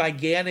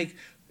gigantic,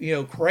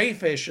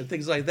 crayfish and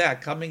things like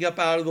that coming up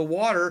out of the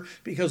water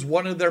because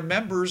one of their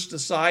members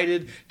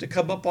decided to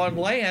come up on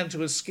land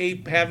to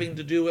escape having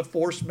to do a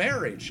forced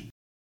marriage.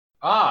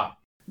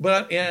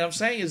 But I'm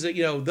saying is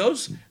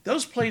that,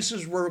 those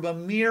places were a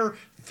mere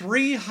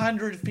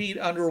 300 feet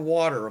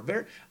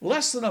underwater,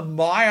 less than a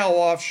mile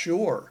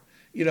offshore,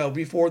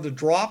 before the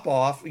drop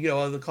off,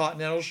 of the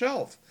continental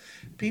shelf.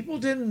 People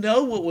didn't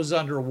know what was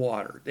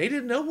underwater. They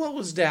didn't know what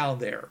was down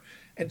there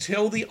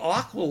until the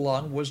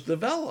aqualung was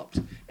developed.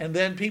 And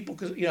then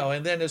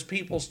and then as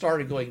people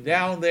started going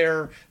down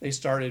there, they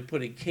started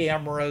putting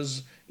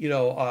cameras, they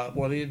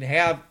didn't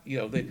have,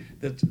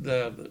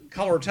 the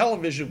color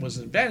television was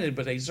invented,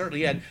 but they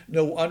certainly had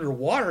no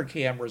underwater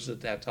cameras at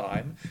that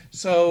time.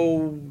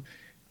 So,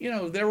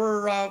 there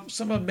were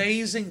some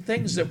amazing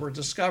things that were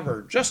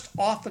discovered just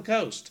off the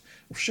coast.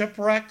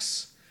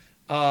 Shipwrecks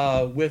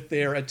with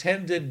their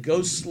attendant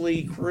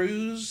ghostly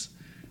crews,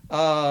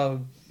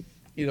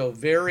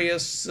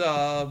 various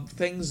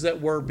things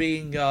that were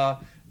being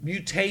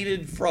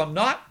mutated from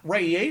not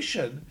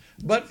radiation,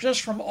 but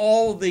just from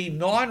all the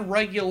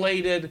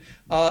non-regulated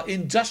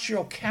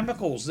industrial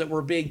chemicals that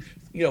were being,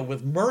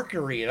 with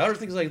mercury and other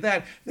things like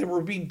that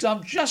were being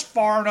dumped just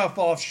far enough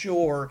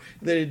offshore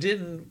that it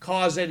didn't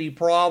cause any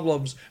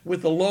problems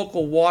with the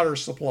local water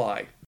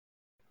supply.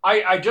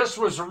 I just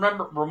was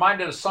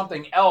reminded of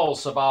something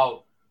else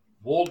about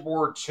World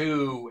War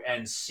II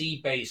and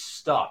sea-based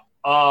stuff.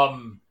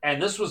 And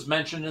this was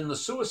mentioned in the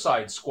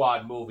Suicide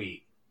Squad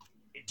movie.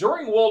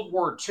 During World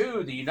War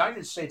II, the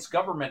United States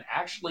government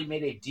actually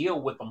made a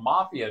deal with the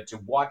mafia to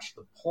watch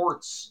the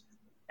ports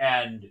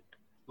and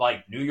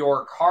like New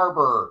York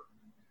Harbor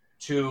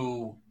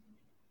to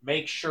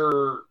make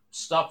sure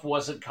stuff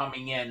wasn't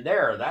coming in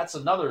there. That's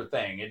another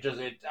thing.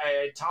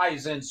 It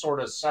ties in sort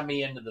of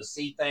semi into the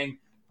sea thing,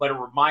 but it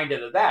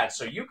reminded of that.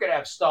 So you could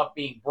have stuff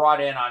being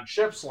brought in on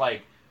ships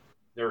like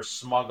they're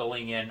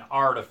smuggling in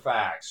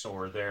artifacts,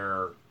 or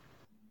there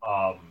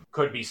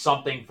could be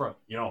something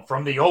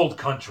from the old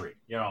country,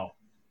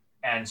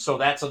 And so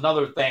that's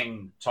another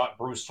thing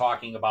Bruce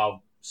talking about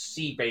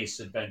sea-based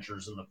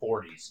adventures in the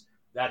 40s.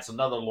 That's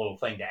another little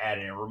thing to add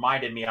in. It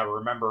reminded me, I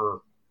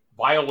remember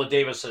Viola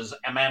Davis's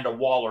Amanda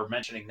Waller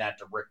mentioning that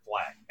to Rick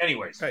Flag.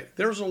 Anyways. Right.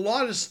 There's a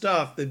lot of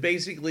stuff that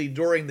basically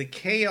during the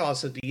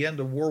chaos at the end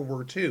of World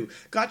War II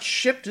got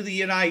shipped to the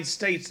United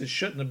States that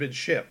shouldn't have been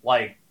shipped.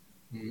 Like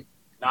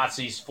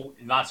Nazi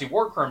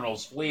war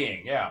criminals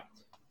fleeing, yeah.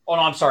 Oh,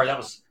 no, I'm sorry.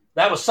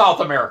 That was South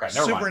America.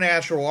 Never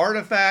Supernatural mind.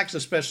 Artifacts,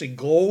 especially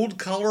gold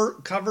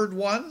covered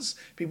ones.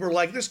 People are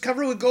like, "This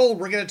covered with gold.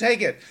 We're going to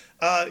take it."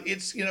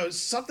 It's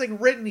something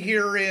written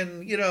here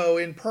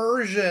in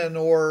Persian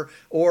or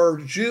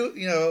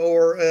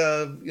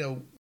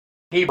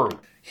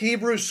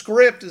Hebrew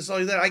script and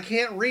something like that. I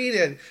can't read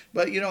it,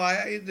 but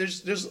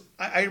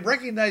I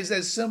recognize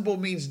that symbol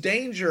means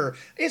danger.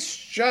 It's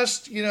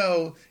just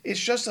a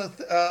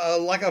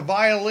like a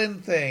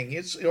violin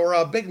thing. Or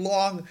a big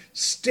long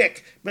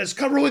stick, but it's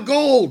covered with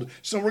gold,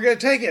 so we're gonna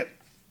take it.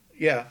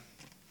 Yeah,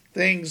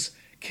 things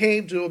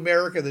came to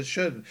America that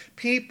shouldn't.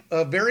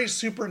 Very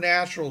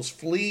supernaturals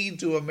fleed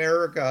to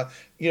America,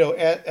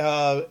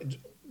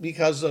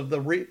 because of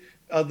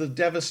the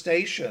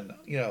devastation.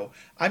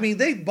 I mean,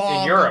 they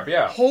bombed in Europe,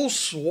 yeah. Whole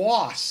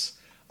swaths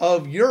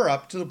of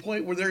Europe to the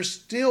point where there's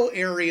still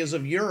areas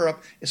of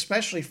Europe,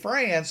 especially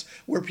France,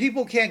 where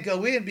people can't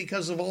go in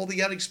because of all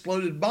the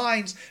unexploded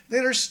mines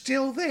that are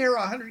still there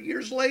 100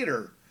 years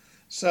later.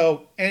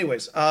 So,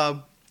 anyways,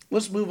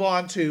 let's move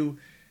on to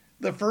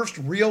the first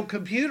real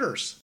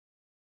computers.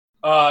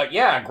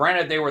 Yeah,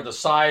 granted they were the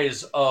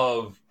size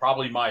of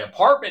probably my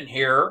apartment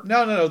here.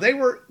 No. They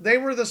were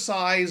the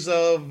size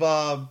of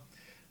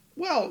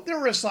they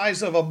were the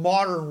size of a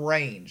modern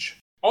range.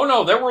 Oh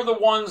no, there were the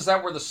ones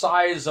that were the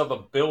size of a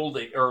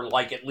building, or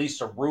like at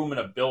least a room in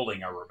a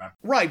building, I remember.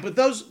 Right, but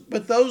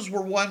those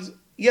were ones.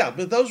 Yeah,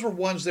 but those were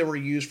ones that were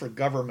used for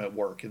government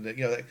work, and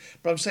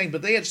but I'm saying,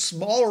 but they had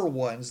smaller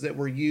ones that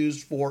were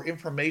used for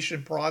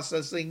information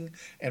processing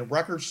and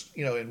records,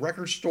 and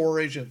record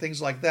storage and things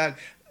like that.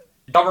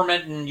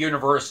 Government and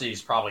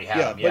universities probably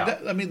have them, yeah.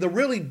 But the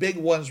really big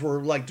ones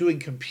were like doing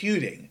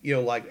computing,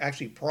 like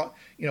actually,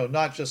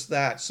 not just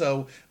that.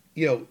 So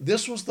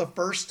this was the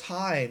first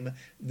time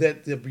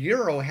that the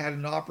Bureau had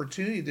an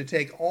opportunity to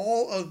take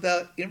all of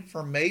the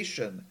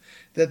information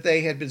that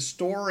they had been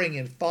storing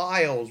in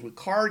files with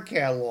card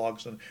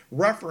catalogs and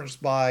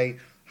referenced by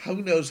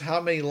who knows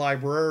how many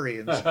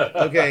librarians,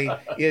 okay,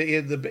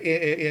 in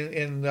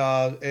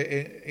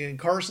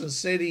Carson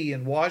City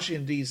and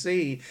Washington,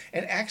 D.C.,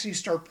 and actually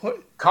start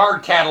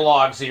card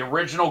catalogs, the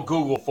original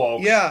Google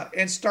folks. Yeah,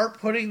 and start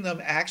putting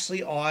them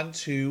actually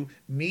onto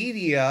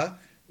media,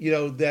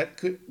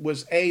 that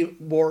was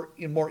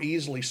more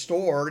easily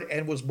stored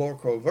and was more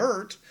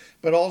covert,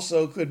 but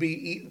also could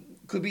be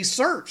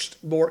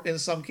searched more, in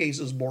some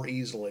cases, more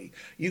easily.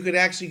 You could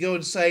actually go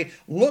and say,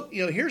 look,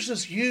 here's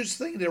this huge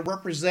thing that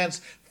represents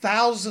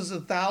thousands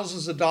and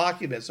thousands of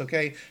documents,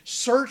 okay?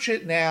 Search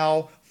it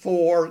now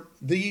for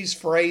these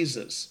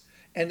phrases.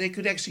 And they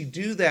could actually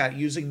do that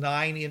using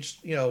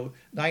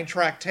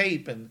 9-track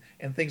tape and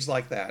things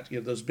like that,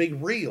 those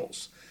big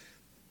reels.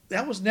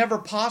 That was never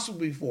possible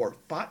before.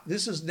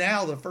 This is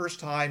now the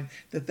first time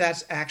that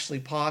that's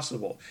actually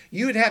possible.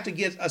 You would have to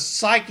get a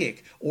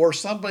psychic or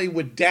somebody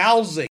with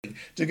dowsing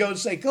to go and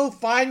say, go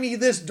find me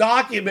this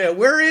document.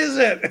 Where is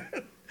it?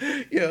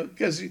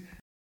 Because...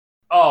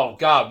 Oh,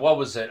 God, what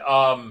was it?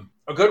 A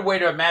good way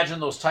to imagine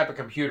those type of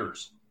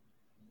computers.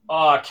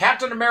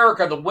 Captain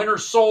America, the Winter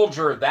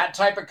Soldier, that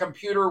type of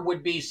computer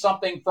would be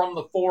something from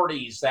the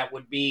 40s. That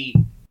would be...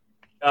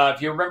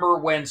 if you remember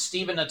when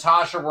Steve and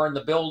Natasha were in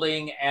the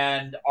building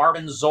and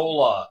Armin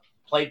Zola,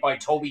 played by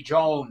Toby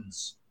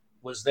Jones,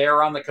 was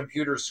there on the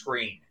computer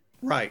screen.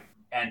 Right.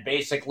 And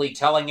basically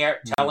telling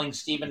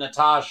Steve and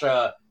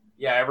Natasha,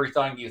 yeah,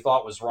 everything you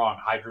thought was wrong.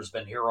 Hydra's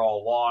been here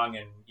all along,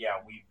 and yeah,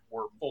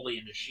 we're fully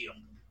into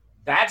S.H.I.E.L.D.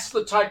 That's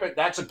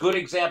a good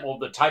example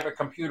of the type of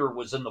computer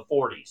was in the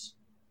 40s.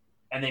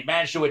 And they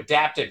managed to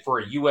adapt it for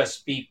a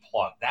USB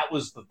plug. That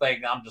was the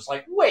thing. I'm just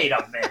like, wait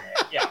a minute.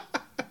 Yeah.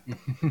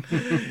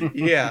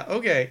 Yeah,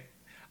 okay.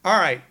 All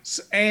right.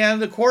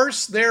 And of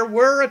course there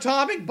were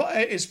atomic,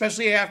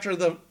 especially after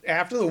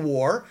the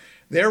war,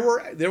 there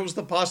was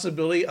the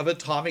possibility of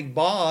atomic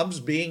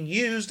bombs being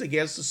used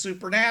against the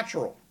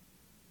supernatural.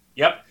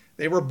 Yep.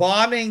 They were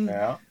bombing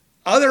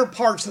other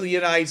parts of the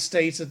United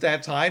States at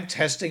that time,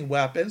 testing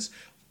weapons.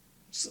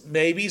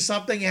 Maybe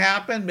something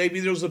happened.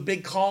 Maybe there was a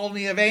big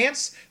colony of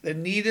ants that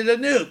needed a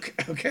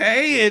nuke.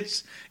 Okay?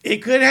 It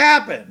could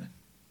happen.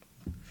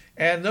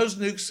 And those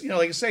nukes,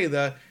 like I say,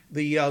 the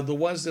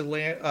ones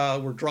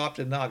that were dropped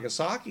in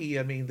Nagasaki,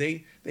 I mean,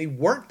 they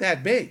weren't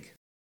that big.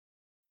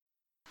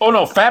 Oh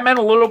no, Fat Man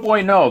and Little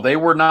Boy, no, they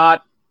were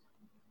not.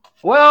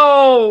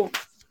 Well,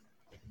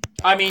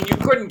 I mean, you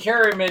couldn't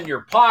carry them in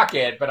your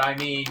pocket, but I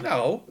mean,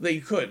 no, they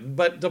couldn't.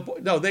 But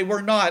no, they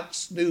were not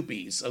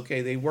Snoopies. Okay,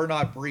 they were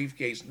not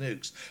briefcase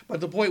nukes. But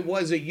the point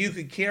was that you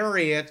could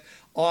carry it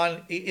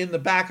in the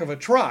back of a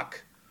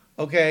truck,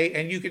 okay,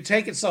 and you could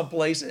take it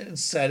someplace and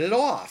set it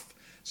off.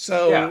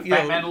 So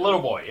Fat Man and Little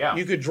Boy, yeah.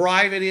 You could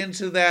drive it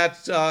into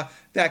that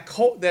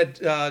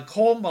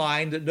coal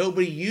mine that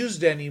nobody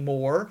used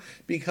anymore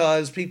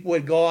because people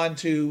had gone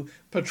to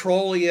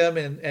petroleum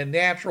and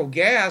natural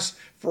gas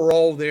for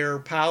all their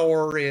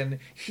power and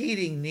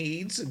heating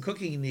needs and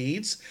cooking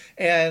needs,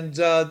 and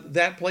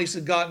that place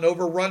had gotten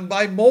overrun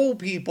by mole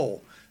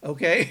people.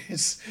 Okay,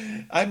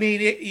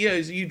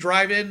 you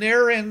drive in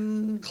there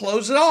and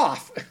close it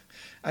off.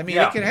 I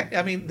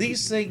mean,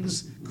 these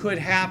things could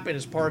happen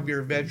as part of your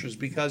adventures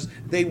because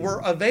they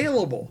were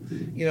available.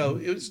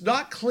 It's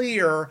not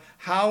clear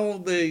how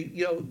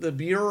the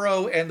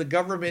Bureau and the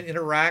government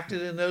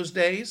interacted in those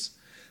days,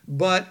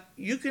 but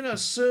you can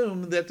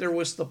assume that there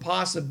was the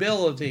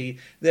possibility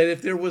that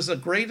if there was a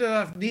great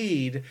enough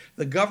need,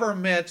 the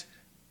government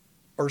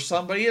or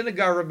somebody in the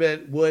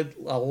government would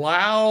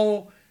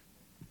allow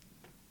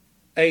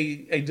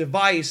a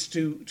device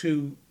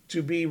to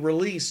be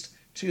released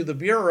to the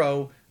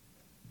Bureau.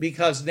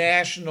 Because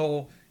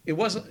it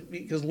wasn't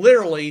because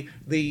literally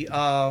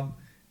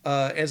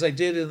as I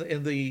did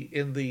in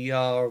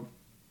the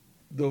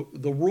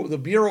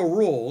Bureau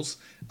rules,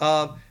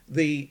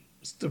 the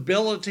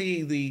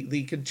stability,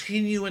 the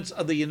continuance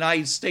of the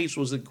United States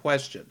was in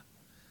question.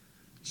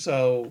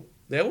 So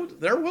they're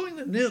willing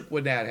to nuke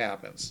when that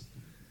happens.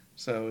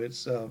 So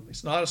it's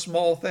not a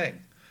small thing.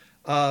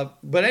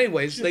 But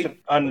anyways, an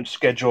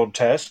unscheduled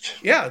test.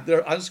 Yeah,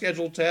 they're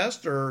unscheduled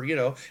test,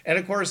 and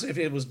of course, if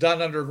it was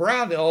done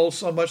underground,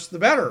 so much the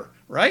better,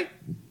 right?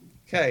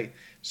 Okay,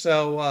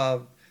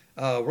 so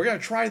we're going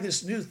to try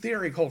this new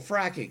theory called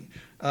fracking.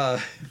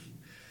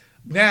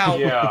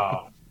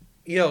 Now,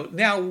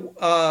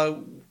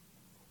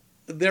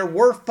 there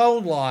were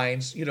phone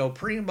lines,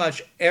 pretty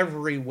much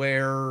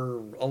everywhere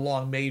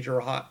along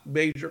major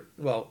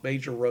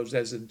roads,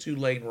 as in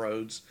 2-lane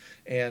roads,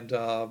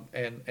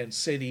 and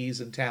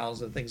cities and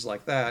towns and things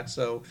like that.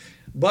 So,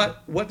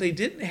 but what they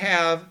didn't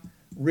have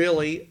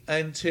really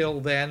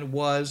until then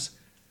was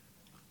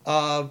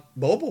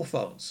mobile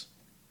phones.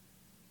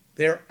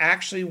 There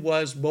actually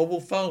was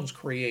mobile phones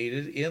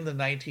created in the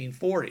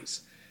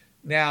 1940s.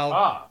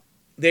 Now,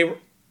 they were.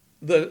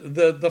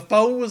 the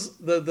phone was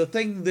the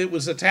thing that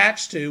was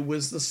attached to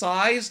was the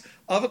size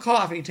of a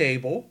coffee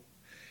table,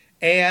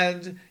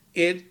 and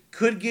it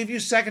could give you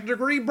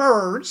second-degree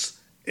burns.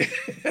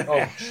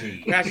 Oh,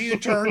 gee. After you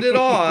turned it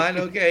on,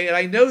 okay, and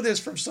I know this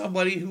from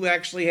somebody who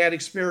actually had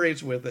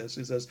experience with this.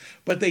 He says,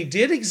 but they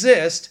did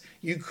exist.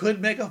 You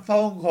could make a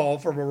phone call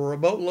from a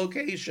remote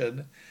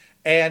location,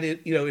 and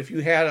if you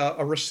had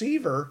a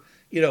receiver,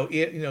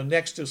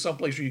 next to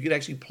someplace where you could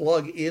actually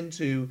plug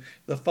into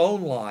the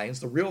phone lines,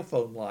 the real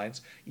phone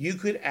lines, you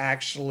could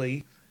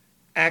actually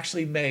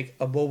make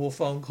a mobile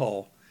phone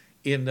call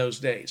in those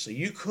days. So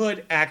you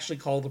could actually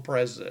call the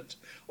president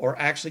or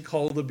actually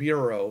call the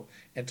bureau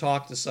and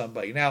talk to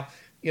somebody. Now,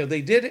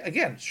 they did,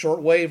 again,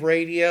 shortwave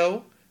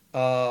radio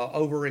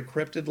over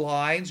encrypted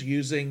lines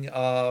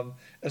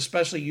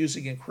especially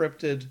using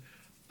encrypted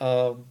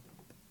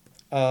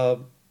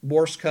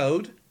Morse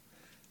code.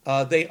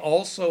 They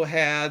also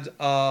had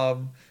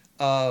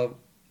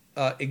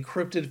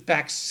encrypted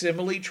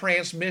facsimile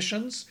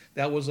transmissions.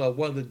 That was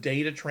one of the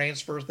data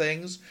transfer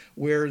things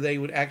where they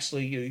would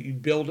actually you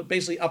build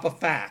basically up a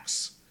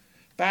fax.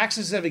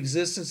 Faxes have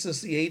existed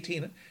since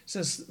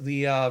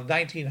the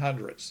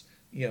 1900s.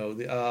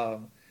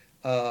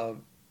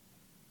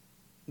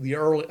 The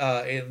early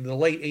in the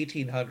late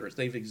 1800s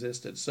they've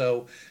existed.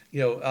 So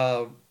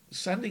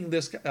sending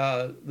this kind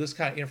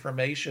of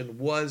information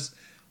was,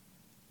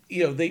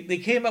 they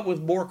came up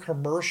with more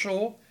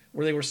commercial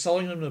where they were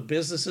selling them to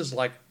businesses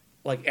like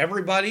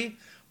everybody,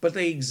 but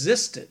they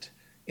existed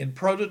in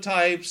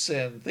prototypes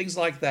and things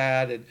like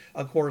that, and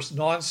of course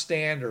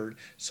non-standard,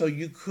 so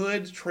you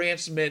could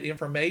transmit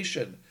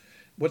information.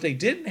 What they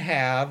didn't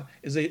have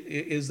is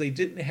they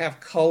didn't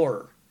have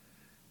color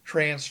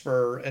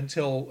transfer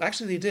until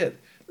actually they did,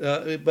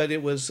 but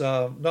it was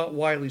not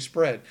widely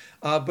spread.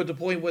 But the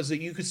point was that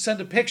you could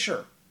send a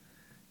picture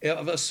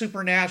of a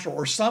supernatural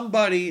or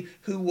somebody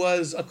who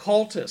was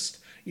occultist.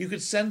 You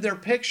could send their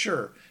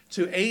picture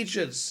to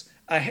agents.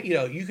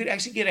 You could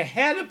actually get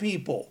ahead of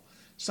people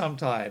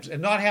sometimes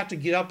and not have to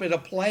get up in a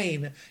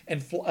plane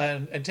and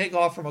take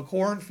off from a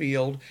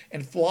cornfield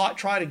and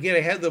try to get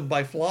ahead of them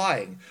by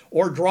flying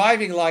or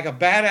driving like a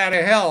bat out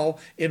of hell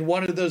in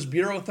one of those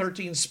Bureau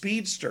 13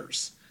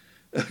 speedsters,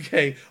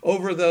 okay,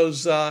 over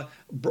those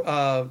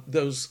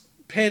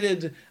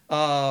pitted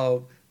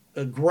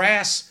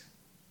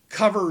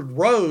grass-covered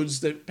roads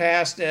that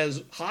passed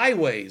as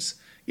highways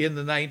in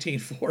the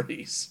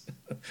 1940s,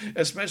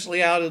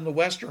 especially out in the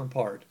western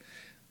part.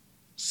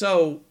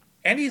 So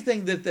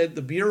anything that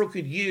the Bureau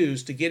could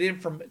use to get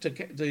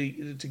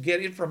to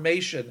get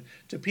information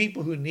to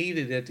people who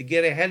needed it, to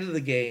get ahead of the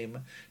game,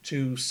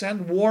 to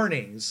send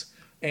warnings,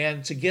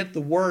 and to get the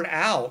word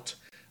out,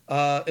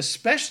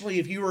 especially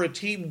if you were a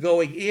team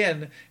going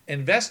in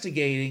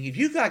investigating. If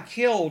you got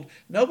killed,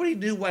 nobody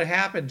knew what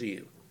happened to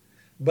you.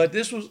 But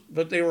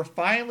they were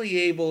finally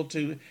able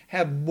to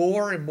have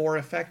more and more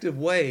effective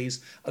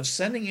ways of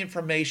sending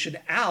information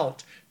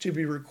out to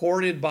be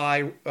recorded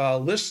by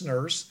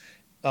listeners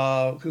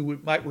who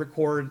might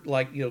record,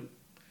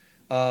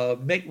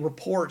 make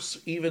reports,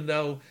 even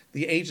though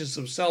the agents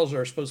themselves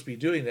are supposed to be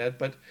doing that,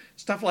 but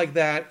stuff like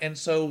that. And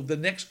so the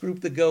next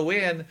group that go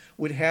in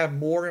would have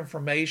more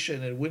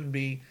information, and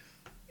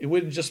it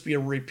wouldn't just be a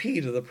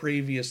repeat of the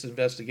previous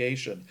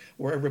investigation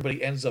where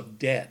everybody ends up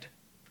dead.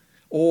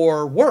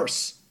 Or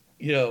worse,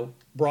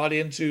 brought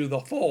into the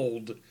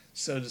fold,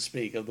 so to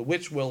speak, of the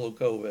Witch Willow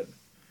Coven.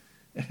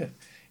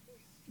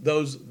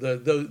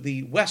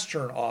 The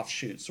western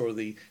offshoots or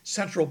the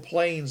Central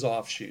Plains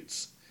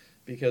offshoots,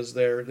 because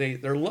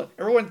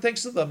everyone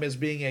thinks of them as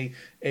being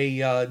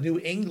a New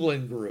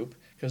England group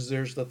because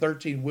there's the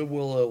 13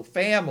 Willow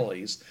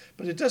families,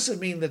 but it doesn't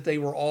mean that they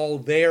were all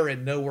there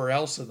and nowhere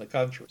else in the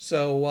country.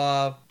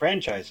 So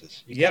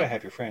franchises, you gotta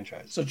have your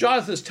franchise. So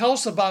Jonathan, tell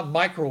us about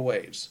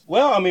microwaves.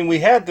 Well, I mean, we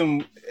had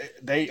them.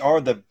 They are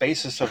the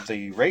basis of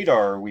the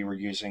radar we were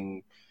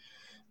using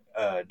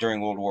during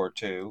World War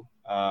II.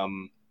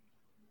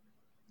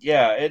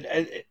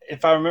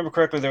 If I remember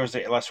correctly, there was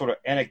a sort of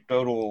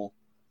anecdotal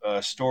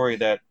story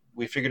that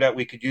we figured out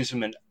we could use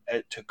them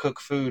to cook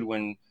food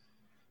when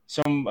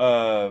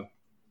some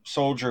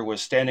soldier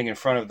was standing in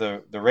front of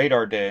the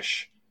radar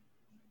dish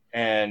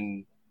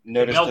and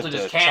noticed that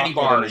the candy chocolate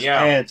bar, in his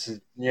pants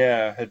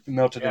had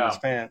melted in his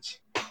pants.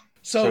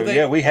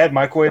 So we had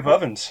microwave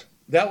ovens.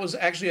 That was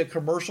actually a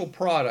commercial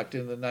product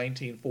in the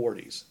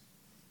 1940s.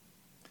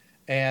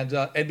 And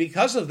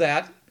because of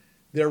that,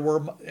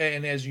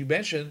 and as you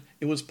mentioned,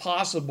 it was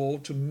possible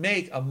to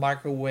make a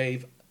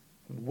microwave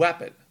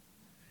weapon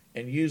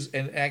and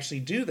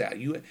actually do that.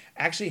 You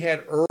actually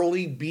had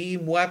early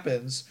beam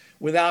weapons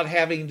without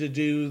having to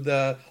do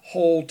the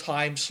whole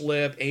time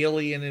slip,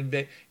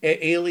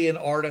 alien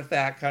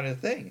artifact kind of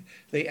thing.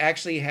 They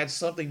actually had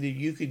something that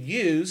you could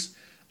use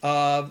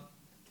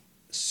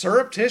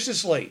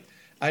surreptitiously.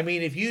 I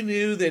mean, if you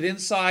knew that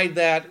inside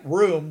that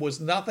room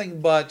was nothing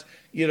but,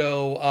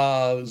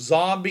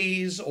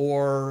 zombies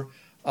or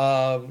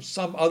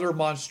some other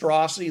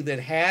monstrosity that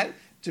had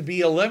to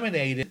be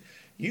eliminated,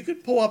 you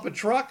could pull up a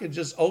truck and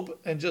just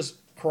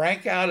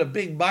crank out a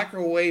big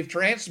microwave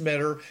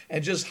transmitter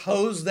and just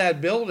hose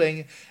that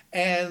building,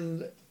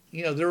 and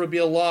there would be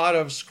a lot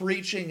of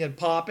screeching and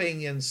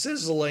popping and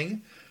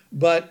sizzling,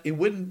 but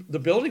the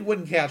building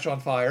wouldn't catch on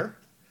fire,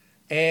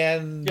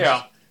 and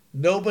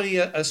nobody,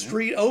 a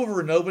street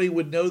over, nobody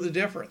would know the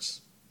difference.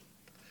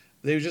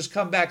 They would just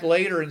come back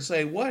later and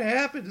say, what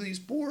happened to these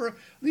poor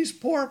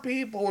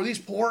people or these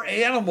poor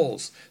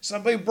animals?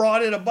 Somebody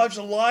brought in a bunch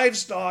of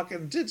livestock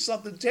and did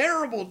something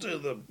terrible to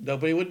them.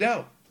 Nobody would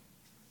know.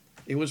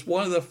 It was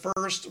one of the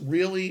first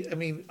really,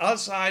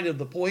 outside of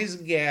the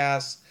poison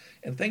gas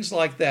and things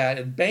like that,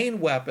 and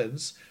Bane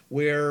weapons,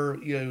 where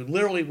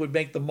literally would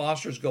make the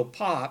monsters go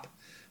pop.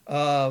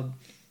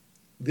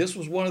 This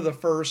was one of the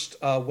first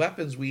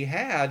weapons we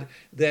had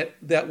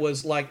that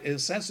was like, in a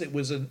sense, it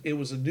was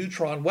a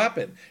neutron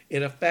weapon.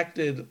 It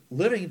affected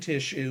living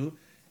tissue,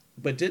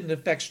 but didn't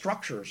affect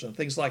structures and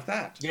things like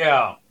that.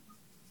 Yeah.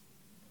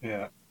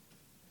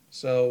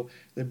 So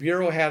the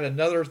Bureau had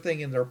another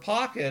thing in their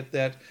pocket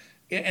that.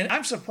 And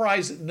I'm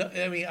surprised.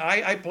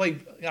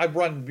 I've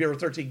run Bureau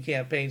 13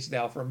 campaigns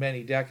now for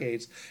many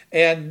decades,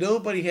 and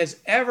nobody has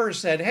ever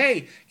said,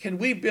 hey, can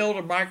we build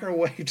a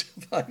microwave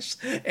device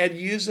and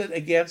use it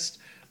against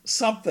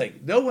something?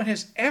 No one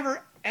has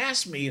ever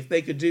asked me if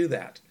they could do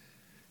that.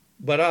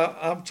 But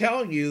I'm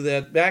telling you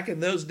that back in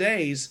those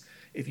days,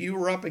 if you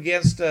were up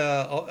against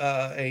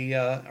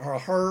a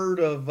herd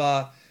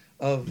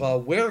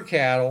of were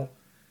cattle,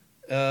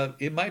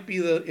 it might be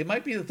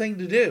the thing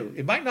to do.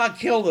 It might not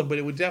kill them, but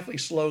it would definitely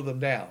slow them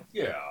down.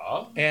 Yeah.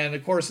 And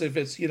of course, if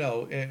it's you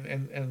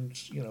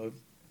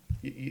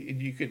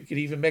could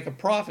even make a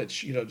profit,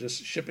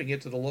 just shipping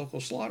it to the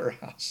local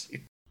slaughterhouse.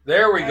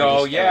 There we go.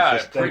 I was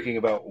just thinking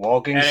about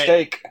walking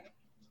steak.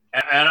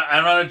 And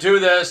I'm going to do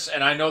this,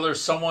 and I know there's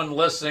someone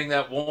listening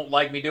that won't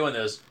like me doing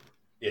this.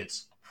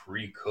 It's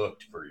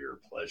pre-cooked for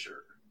your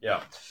pleasure. Yeah.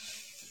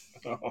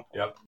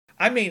 Yep.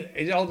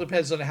 It all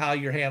depends on how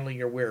you're handling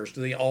your wares. Do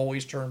they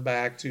always turn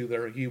back to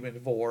their human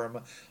form,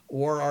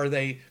 or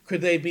could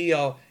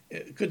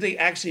they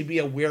actually be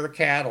a were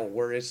cattle,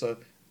 where it's a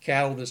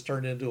cattle that's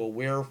turned into a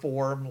were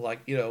form,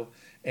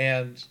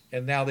 and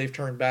now they've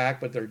turned back,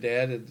 but they're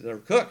dead and they're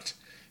cooked.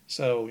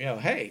 So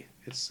hey,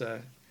 it's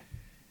some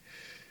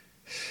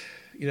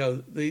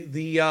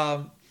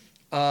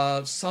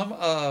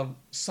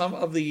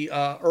of the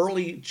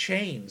early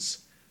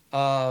chains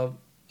of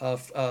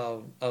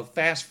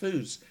fast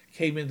foods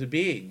came into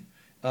being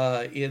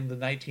in the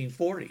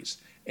 1940s.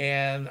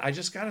 And I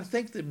just got to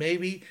think that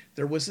maybe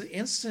there was an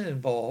incident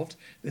involved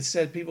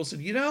that people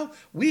said,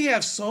 we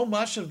have so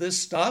much of this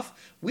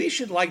stuff, we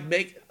should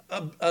make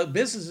a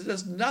business that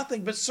does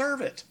nothing but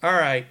serve it. All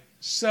right.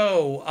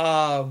 So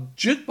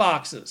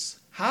jukeboxes.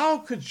 How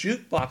could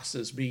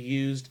jukeboxes be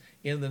used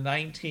in the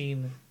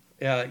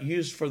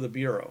used for the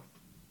Bureau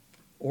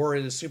or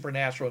in a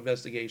supernatural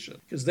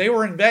investigation? Because they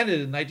were invented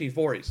in the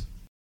 1940s.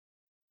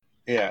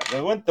 Yeah,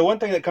 the one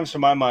thing that comes to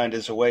my mind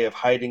is a way of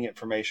hiding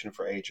information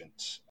for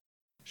agents.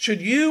 Should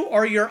you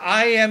or your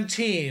IM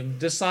team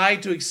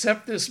decide to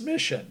accept this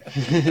mission?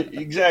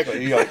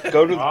 Exactly.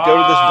 Go to this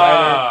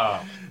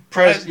diner,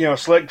 press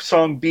select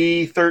song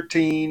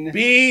B13.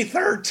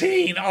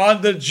 B13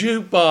 on the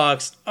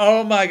jukebox.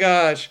 Oh my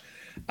gosh!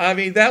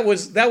 That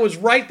was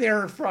right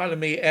there in front of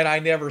me, and I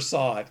never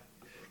saw it.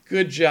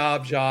 Good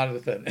job,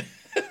 Jonathan.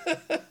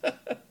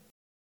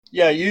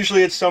 Yeah,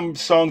 usually it's some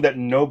song that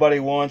nobody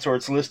wants, or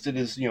it's listed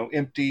as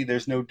empty.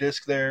 There's no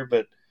disc there,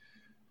 but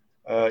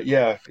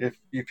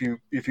if you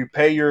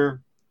pay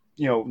your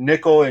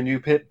nickel and you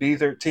hit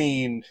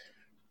B13,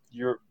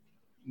 your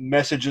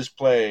message is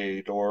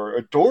played, or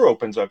a door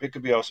opens up. It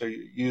could be also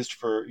used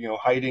for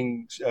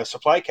hiding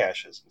supply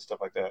caches and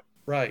stuff like that.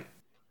 Right.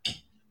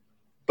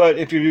 But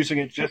if you're using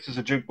it just as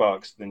a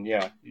jukebox, then you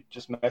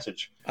just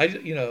message. And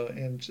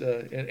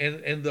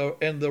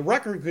the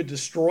record could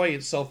destroy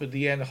itself at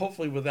the end,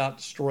 hopefully without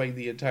destroying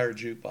the entire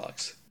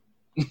jukebox.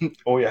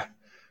 Oh yeah.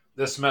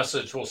 This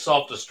message will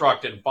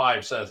self-destruct in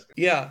 5 seconds.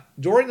 Yeah.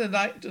 During the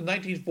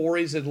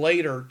 1940s and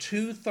later,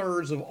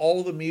 2/3 of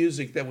all the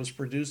music that was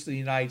produced in the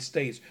United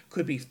States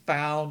could be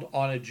found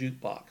on a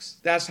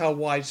jukebox. That's how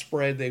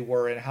widespread they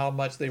were and how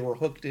much they were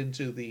hooked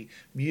into the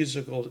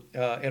musical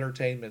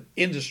entertainment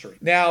industry.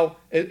 Now,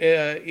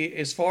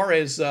 as far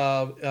as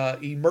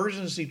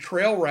emergency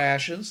trail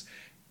rations,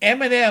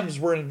 M&Ms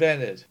were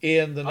invented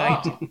in the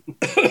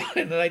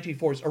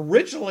 1940s.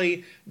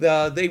 Originally,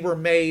 they were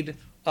made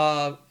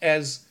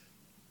as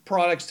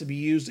products to be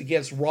used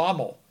against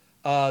Rommel.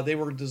 They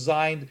were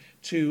designed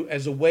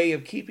as a way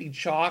of keeping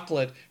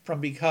chocolate from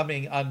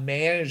becoming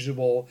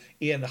unmanageable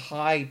in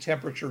high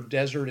temperature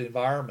desert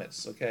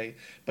environments. Okay,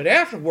 but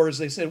afterwards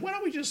they said, why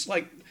don't we just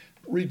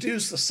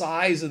reduce the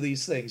size of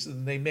these things?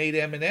 And they made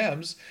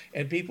M&Ms,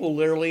 and people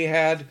literally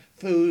had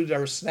food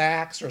or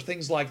snacks or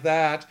things like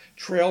that,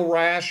 trail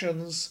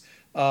rations.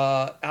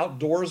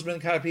 Outdoorsmen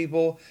kind of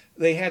people,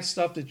 they had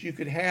stuff that you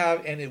could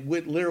have, and it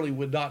would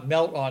not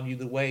melt on you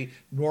the way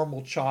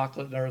normal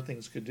chocolate and other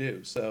things could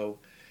do. So,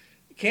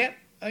 I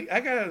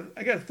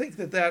gotta think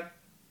that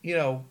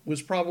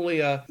was probably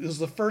this was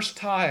the first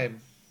time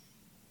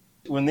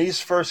When these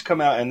first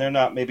come out and they're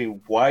not maybe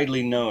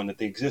widely known, that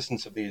the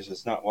existence of these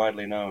is not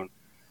widely known,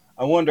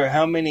 I wonder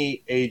how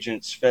many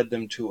agents fed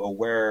them to a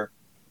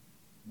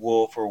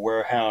werewolf or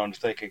werehound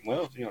thinking,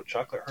 well,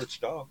 chocolate hurts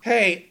dogs.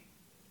 Hey,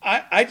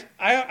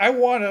 I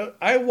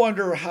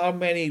wonder how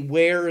many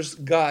wares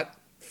got,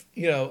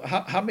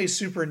 how many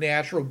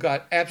supernatural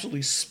got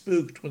absolutely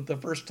spooked when the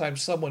first time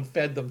someone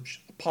fed them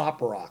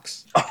Pop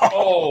Rocks.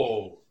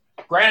 Oh,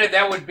 granted,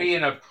 that would be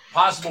in a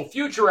possible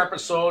future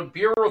episode,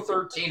 Bureau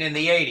 13 in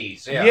the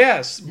 80s. Yeah.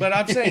 Yes, but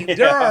I'm saying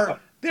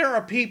there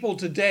are people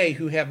today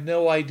who have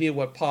no idea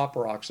what Pop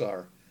Rocks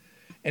are.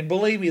 And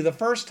believe me, the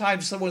first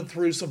time someone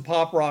threw some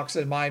Pop Rocks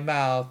in my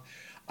mouth,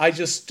 I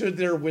just stood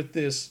there with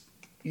this,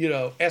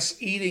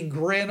 eating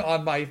grin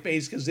on my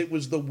face because it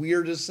was the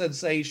weirdest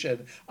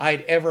sensation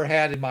I'd ever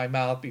had in my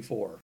mouth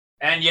before.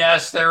 And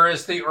yes, there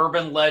is the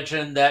urban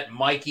legend that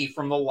Mikey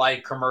from the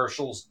Light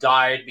commercials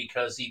died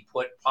because he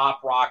put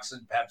Pop Rocks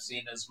and Pepsi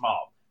in his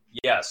mouth.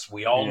 Yes,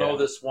 we all know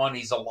this one.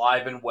 He's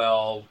alive and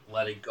well.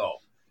 Let it go.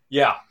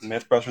 Yeah.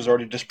 Mythbusters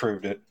already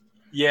disproved it.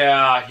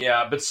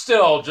 Yeah. But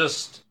still,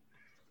 just,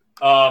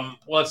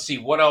 let's see.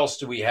 What else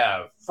do we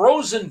have?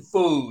 Frozen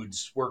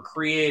foods were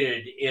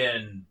created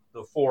in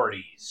the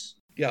 40s.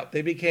 Yeah,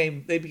 they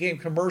became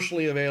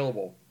commercially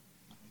available.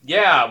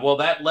 Yeah, well,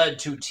 that led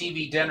to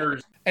TV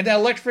dinners. And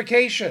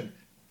electrification,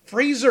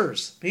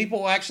 freezers.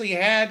 People actually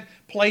had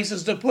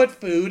places to put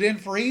food and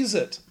freeze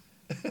it.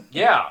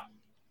 Yeah.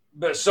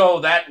 But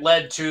so that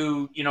led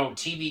to,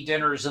 TV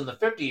dinners in the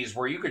 50s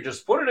where you could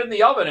just put it in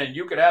the oven and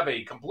you could have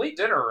a complete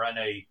dinner on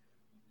a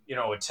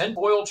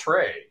tin-foil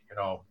tray,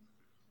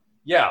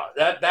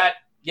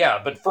 Yeah,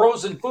 but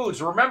frozen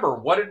foods, remember,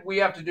 what did we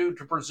have to do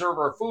to preserve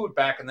our food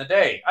back in the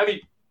day? I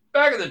mean,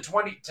 back in the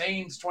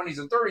 20s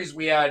and 30s,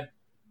 we had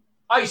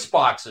ice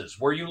boxes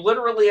where you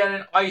literally had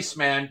an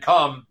iceman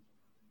come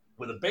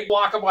with a big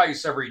block of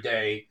ice every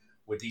day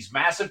with these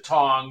massive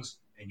tongs,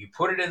 and you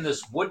put it in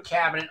this wood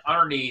cabinet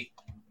underneath,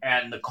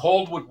 and the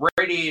cold would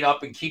radiate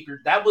up and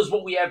that was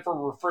what we had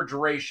for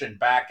refrigeration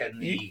back in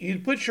the...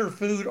 You'd put your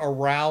food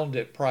around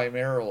it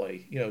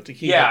primarily, to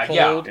keep it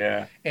cold.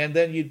 Yeah. And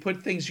then you'd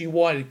put things you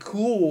wanted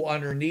cool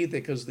underneath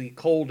it because the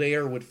cold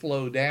air would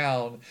flow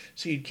down.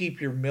 So you'd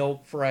keep your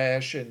milk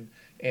fresh and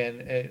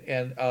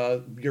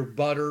your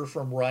butter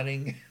from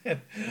running and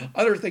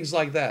other things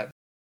like that.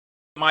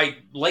 My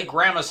late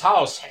grandma's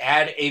house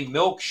had a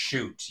milk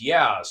chute.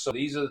 Yeah. So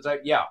these are the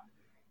type, yeah.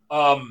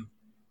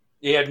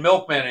 You had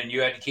milkmen and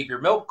you had to keep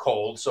your milk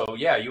cold. So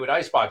yeah, you would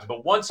icebox it.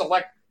 But once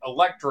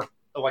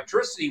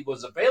electricity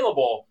was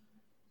available,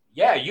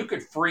 yeah, you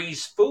could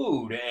freeze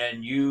food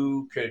and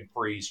you could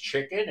freeze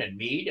chicken and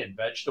meat and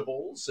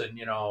vegetables and,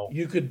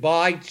 You could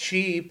buy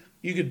cheap.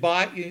 You could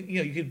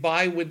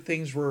buy when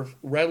things were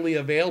readily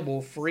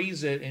available,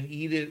 freeze it and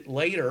eat it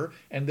later,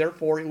 and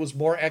therefore it was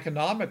more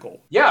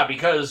economical. Yeah,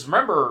 because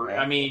remember,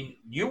 I mean,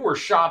 you were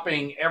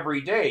shopping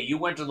every day. You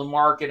went to the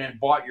market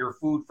and bought your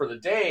food for the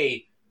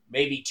day,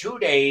 maybe 2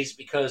 days,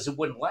 because it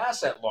wouldn't last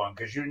that long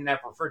because you didn't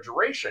have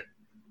refrigeration.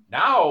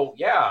 Now,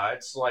 yeah,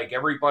 it's like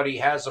everybody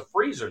has a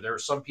freezer. There are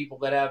some people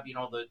that have,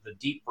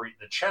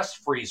 the chest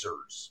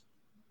freezers,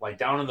 like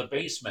down in the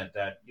basement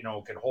that,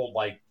 can hold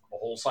like a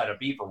whole side of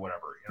beef or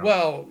whatever.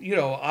 Well,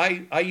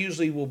 I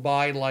usually will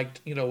buy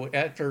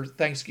after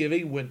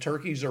Thanksgiving when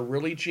turkeys are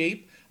really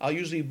cheap, I'll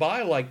usually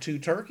buy like 2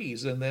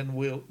 turkeys, and then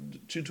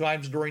 2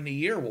 times during the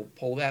year we'll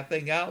pull that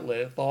thing out, let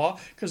it thaw,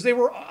 because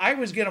I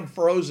always get them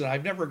frozen.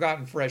 I've never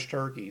gotten fresh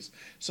turkeys,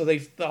 so they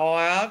thaw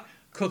out,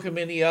 cook them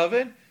in the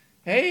oven.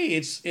 Hey,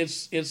 it's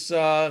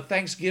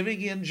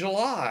Thanksgiving in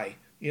July,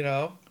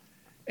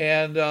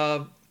 and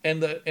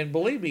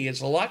believe me,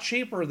 it's a lot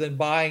cheaper than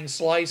buying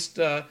sliced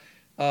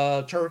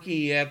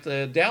turkey at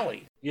the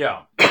deli.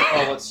 Yeah.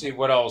 Oh, let's see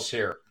what else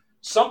here.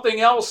 Something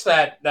else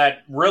that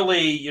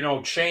really,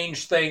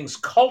 changed things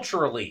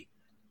culturally.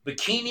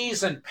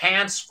 Bikinis and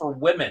pants for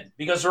women.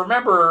 Because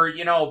remember,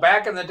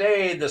 back in the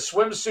day, the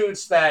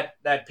swimsuits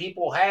that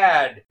people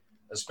had,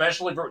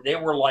 especially they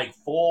were like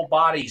full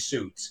body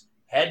suits.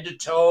 Head to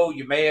toe,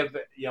 you may have,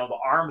 the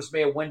arms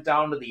may have went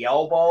down to the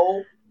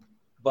elbow,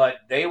 but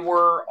they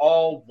were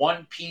all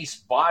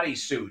one-piece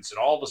bodysuits. And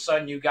all of a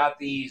sudden you got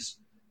these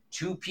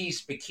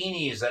 2-piece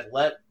bikinis that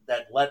let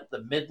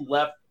the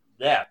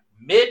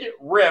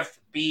midriff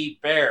be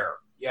bare.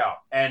 Yeah.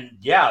 And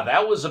yeah,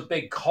 that was a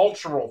big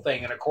cultural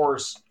thing. And of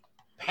course,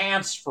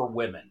 pants for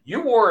women.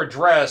 You wore a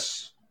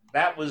dress,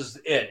 that was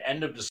it.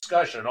 End of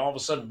discussion. All of a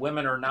sudden,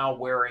 women are now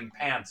wearing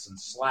pants and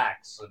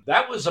slacks. And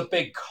that was a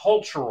big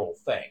cultural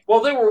thing.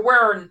 Well, they were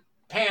wearing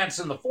pants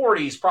in the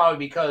 40s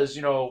probably because,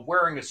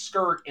 wearing a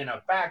skirt in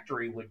a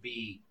factory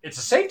it's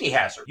a safety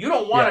hazard. You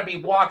don't want to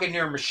be walking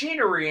near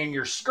machinery and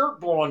your skirt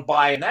blowing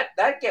by, and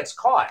that gets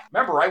caught.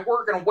 Remember, I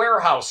work in a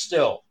warehouse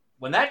still.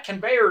 When that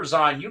conveyor's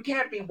on, you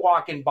can't be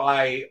walking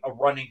by a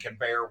running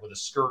conveyor with a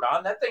skirt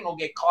on. That thing will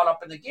get caught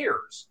up in the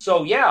gears.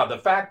 So yeah, the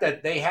fact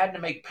that they had to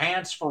make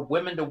pants for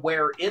women to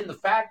wear in the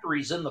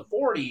factories in the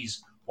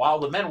 40s while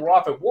the men were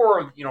off at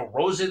war,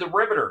 Rosie the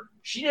Riveter,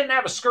 she didn't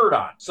have a skirt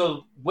on.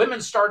 So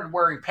women started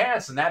wearing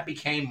pants, and that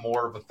became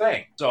more of a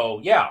thing. So,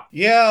 yeah.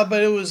 Yeah,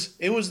 but it was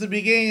the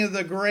beginning of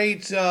the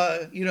great,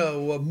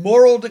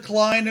 moral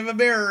decline of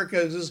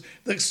America.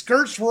 The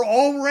skirts were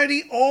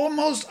already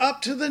almost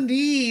up to the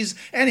knees,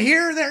 and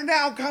here they're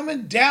now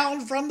coming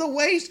down from the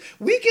waist.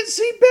 We can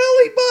see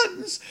belly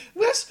buttons.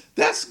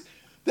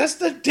 That's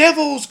the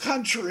devil's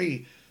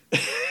country.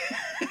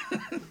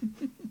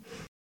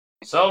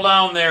 So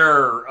down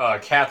there,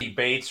 Kathy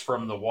Bates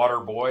from The Water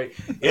Boy.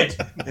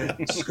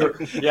 Bikinis.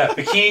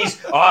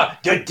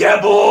 The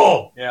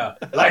devil. Yeah,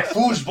 like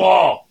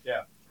foosball.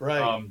 Yeah,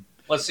 right.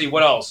 Let's see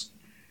what else.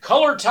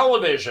 Color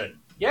television.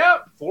 Yeah,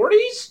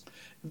 40s.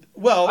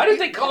 Well, I didn't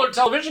think color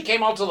television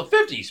came out till the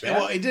 50s, man.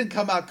 Well, it didn't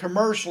come out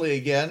commercially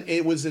again.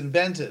 It was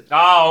invented.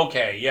 Oh,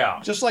 okay,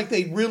 yeah. Just like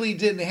they really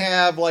didn't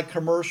have like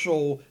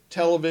commercial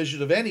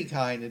television of any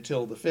kind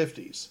until the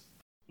 50s.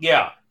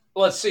 Yeah.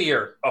 Let's see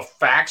here. A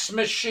fax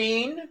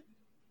machine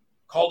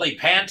called a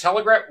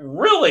pantelegraph?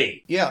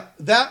 Really? Yeah,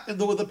 the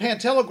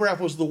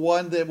pantelegraph was the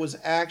one that was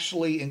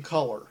actually in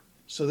color.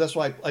 So that's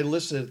why I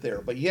listed it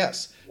there. But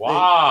yes.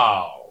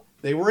 Wow.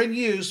 They were in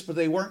use, but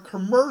they weren't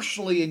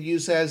commercially in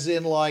use as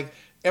in like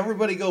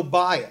everybody go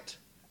buy it.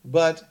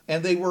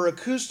 And they were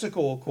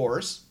acoustical, of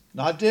course,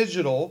 not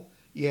digital.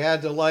 You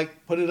had to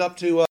like put it up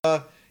to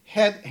a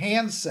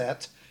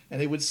handset, and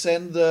they would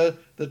send the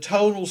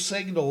tonal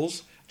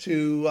signals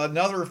to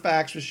another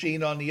fax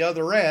machine on the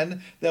other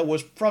end that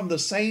was from the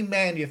same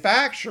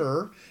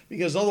manufacturer,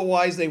 because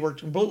otherwise they were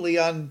completely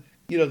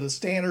the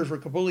standards were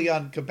completely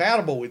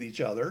incompatible with each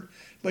other.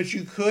 But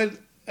you could,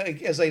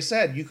 as I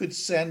said, you could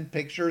send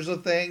pictures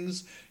of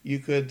things, you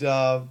could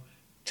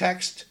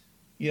text,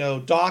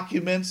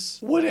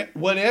 documents,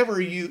 whatever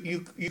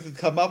you could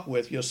come up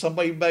with.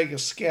 Somebody make a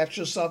sketch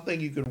of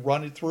something, you could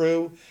run it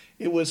through.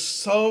 It was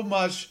so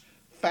much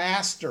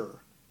faster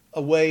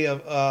a way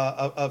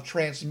of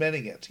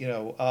transmitting it,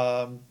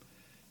 and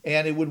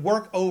it would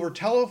work over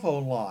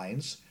telephone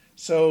lines.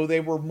 So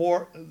they were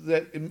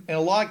in a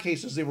lot of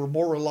cases, they were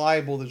more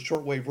reliable than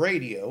shortwave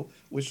radio,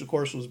 which of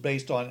course would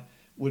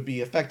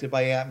be affected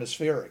by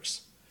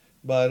atmospherics.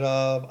 But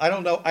I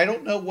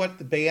don't know what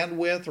the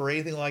bandwidth or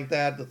anything like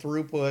that, the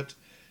throughput,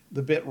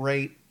 the bit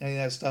rate, any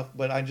of that stuff.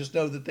 But I just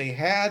know that they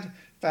had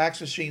fax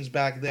machines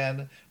back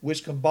then,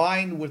 which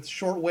combined with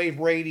shortwave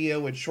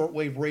radio and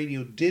shortwave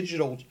radio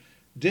digital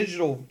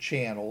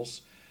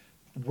channels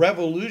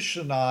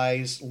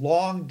revolutionized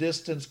long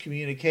distance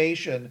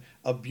communication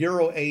of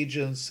bureau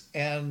agents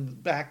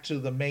and back to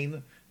the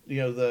main,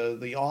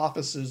 the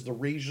offices, the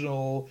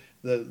regional,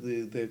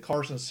 the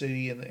Carson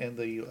City and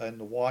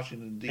the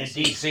Washington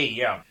DC.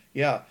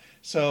 Yeah.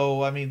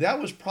 So I mean, that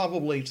was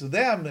probably, to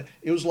them,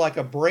 it was like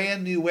a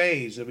brand new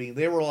age. I mean,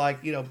 they were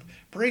like,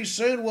 pretty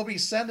soon we'll be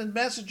sending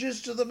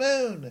messages to the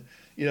moon,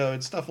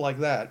 and stuff like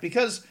that,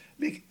 because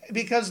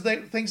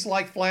things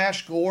like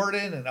Flash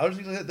Gordon and other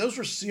things like that, those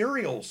were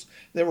serials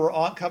that were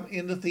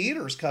in the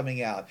theaters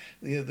coming out.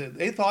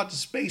 They thought the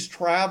space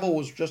travel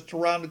was just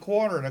around the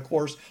corner, and of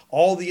course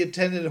all the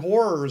attendant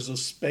horrors of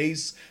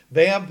space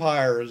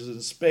vampires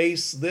and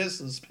space this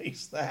and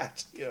space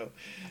that.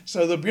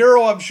 So the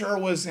Bureau, I'm sure,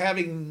 was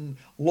having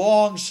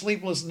long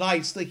sleepless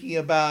nights thinking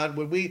about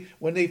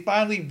when they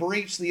finally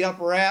breach the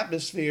upper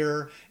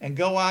atmosphere and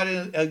go out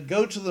and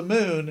go to the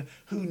moon.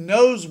 Who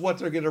knows what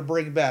they're going to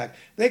bring back?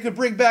 They could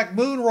bring back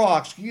moon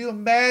rocks. Can you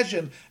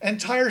imagine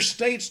entire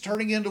states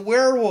turning into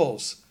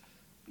werewolves?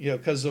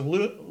 Because of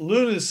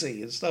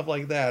lunacy and stuff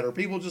like that, or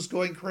people just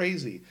going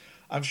crazy.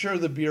 I'm sure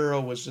the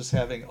Bureau was just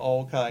having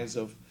all kinds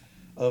of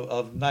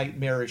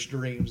nightmarish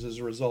dreams as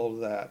a result of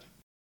that.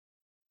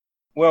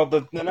 Well,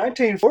 the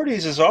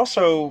 1940s is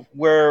also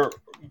where,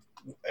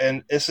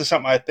 and this is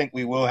something I think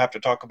we will have to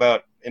talk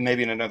about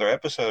maybe in another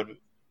episode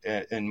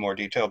in more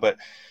detail, but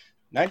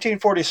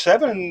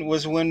 1947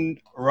 was when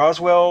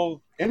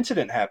Roswell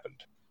incident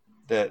happened.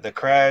 The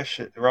crash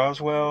at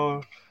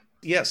Roswell.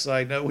 Yes,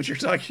 I know what you're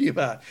talking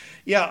about.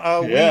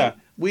 Yeah.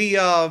 We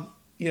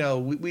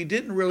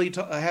didn't really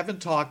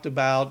haven't talked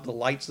about the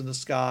lights in the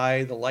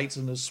sky, the lights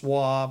in the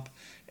swamp,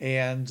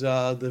 and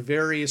the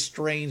various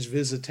strange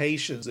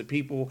visitations that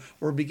people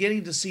were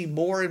beginning to see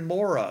more and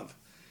more of,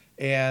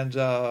 and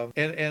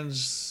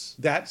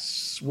that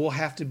will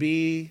have to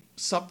be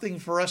something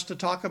for us to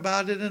talk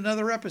about in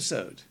another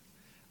episode.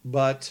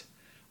 But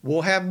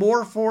we'll have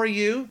more for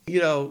you,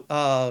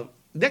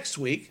 next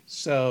week.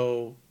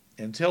 So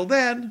until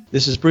then,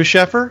 this is Bruce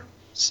Sheffer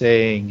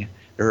saying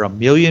there are a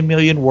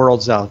million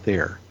worlds out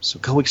there, so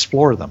go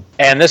explore them.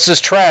 And this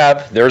is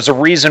Trav. There's a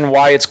reason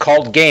why it's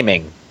called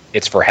gaming.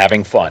 It's for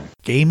having fun.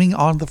 Gaming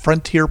on the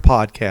Frontier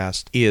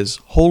podcast is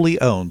wholly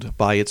owned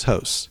by its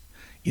hosts.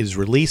 It is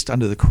released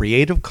under the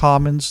Creative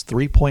Commons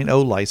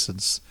 3.0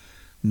 license.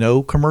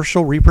 No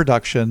commercial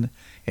reproduction,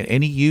 and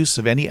any use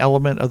of any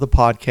element of the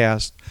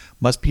podcast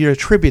must be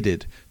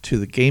attributed to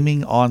the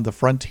Gaming on the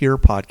Frontier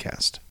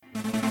podcast.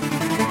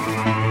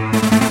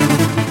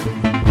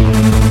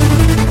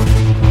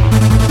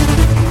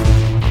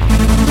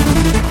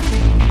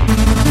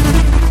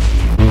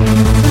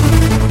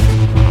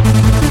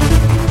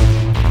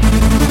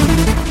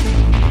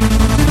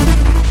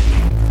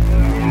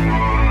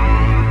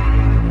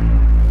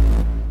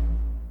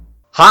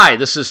 Hi,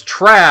 this is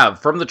Trav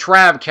from the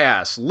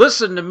Travcast.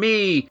 Listen to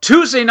me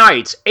Tuesday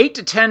nights, 8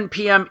 to 10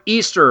 p.m.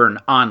 Eastern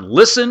on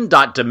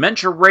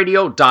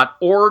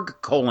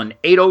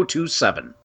listen.dementiaradio.org:8027.